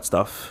that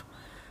stuff.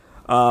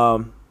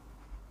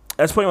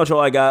 That's pretty much all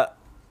I got.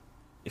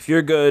 If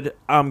you're good,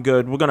 I'm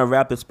good. We're going to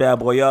wrap this bad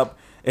boy up.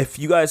 If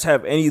you guys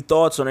have any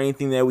thoughts on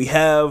anything that we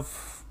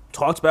have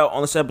talked about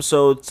on this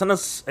episode, send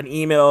us an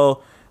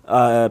email,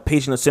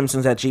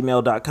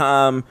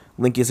 pageinthesimpsons@gmail.com.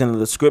 Link is in the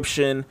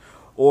description.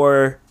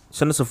 Or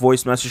send us a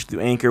voice message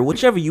through Anchor,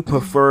 whichever you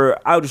prefer.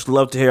 I would just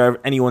love to hear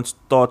anyone's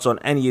thoughts on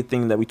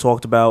anything that we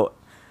talked about.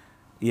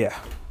 Yeah.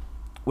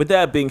 With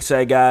that being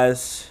said,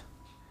 guys,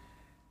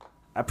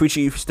 I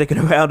appreciate you for sticking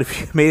around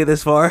if you made it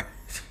this far.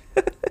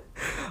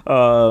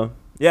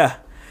 Yeah.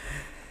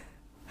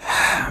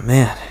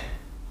 Man.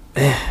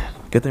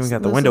 Good thing we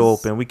got the window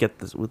open. We get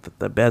this with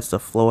the bad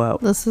stuff flow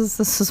out. This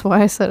is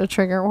why I said a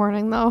trigger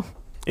warning, though.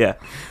 Yeah.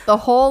 The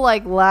whole,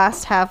 like,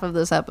 last half of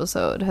this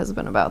episode has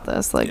been about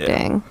this. Like,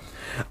 dang.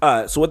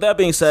 So with that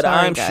being said,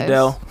 Sorry, I'm guys.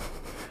 Shadell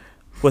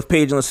with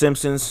Paige and the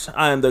Simpsons.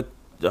 I'm the...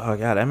 Oh,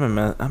 God,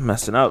 I'm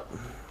messing up.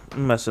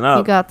 I'm messing up.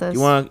 You got this.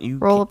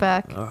 Roll it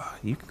back.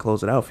 You can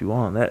close it out if you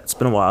want. It's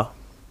been a while.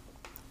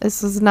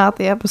 This is not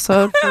the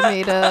episode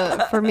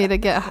for me to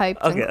get hyped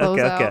and close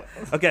out.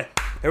 Okay,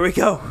 here we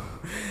go.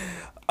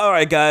 All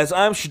right, guys,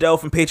 I'm Shadell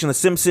from Paige and the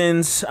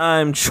Simpsons.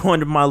 I'm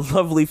joined by my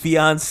lovely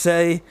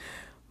fiance,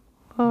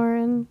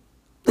 Lauren.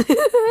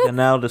 and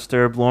now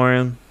disturbed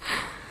Lauren.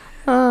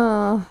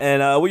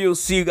 And we will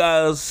see you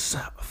guys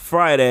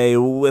Friday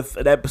with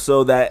an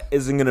episode that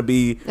isn't gonna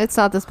be. It's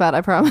not this bad,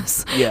 I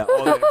promise. Yeah,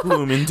 all that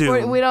gloom and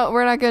doom. We're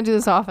not gonna do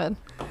this often.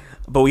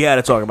 But we had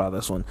to talk about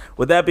this one.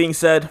 With that being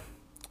said,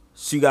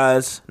 see you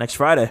guys next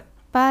Friday.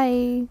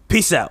 Bye.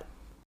 Peace out.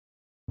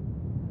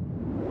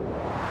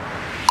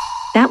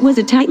 That was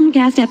a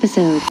Titancast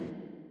episode.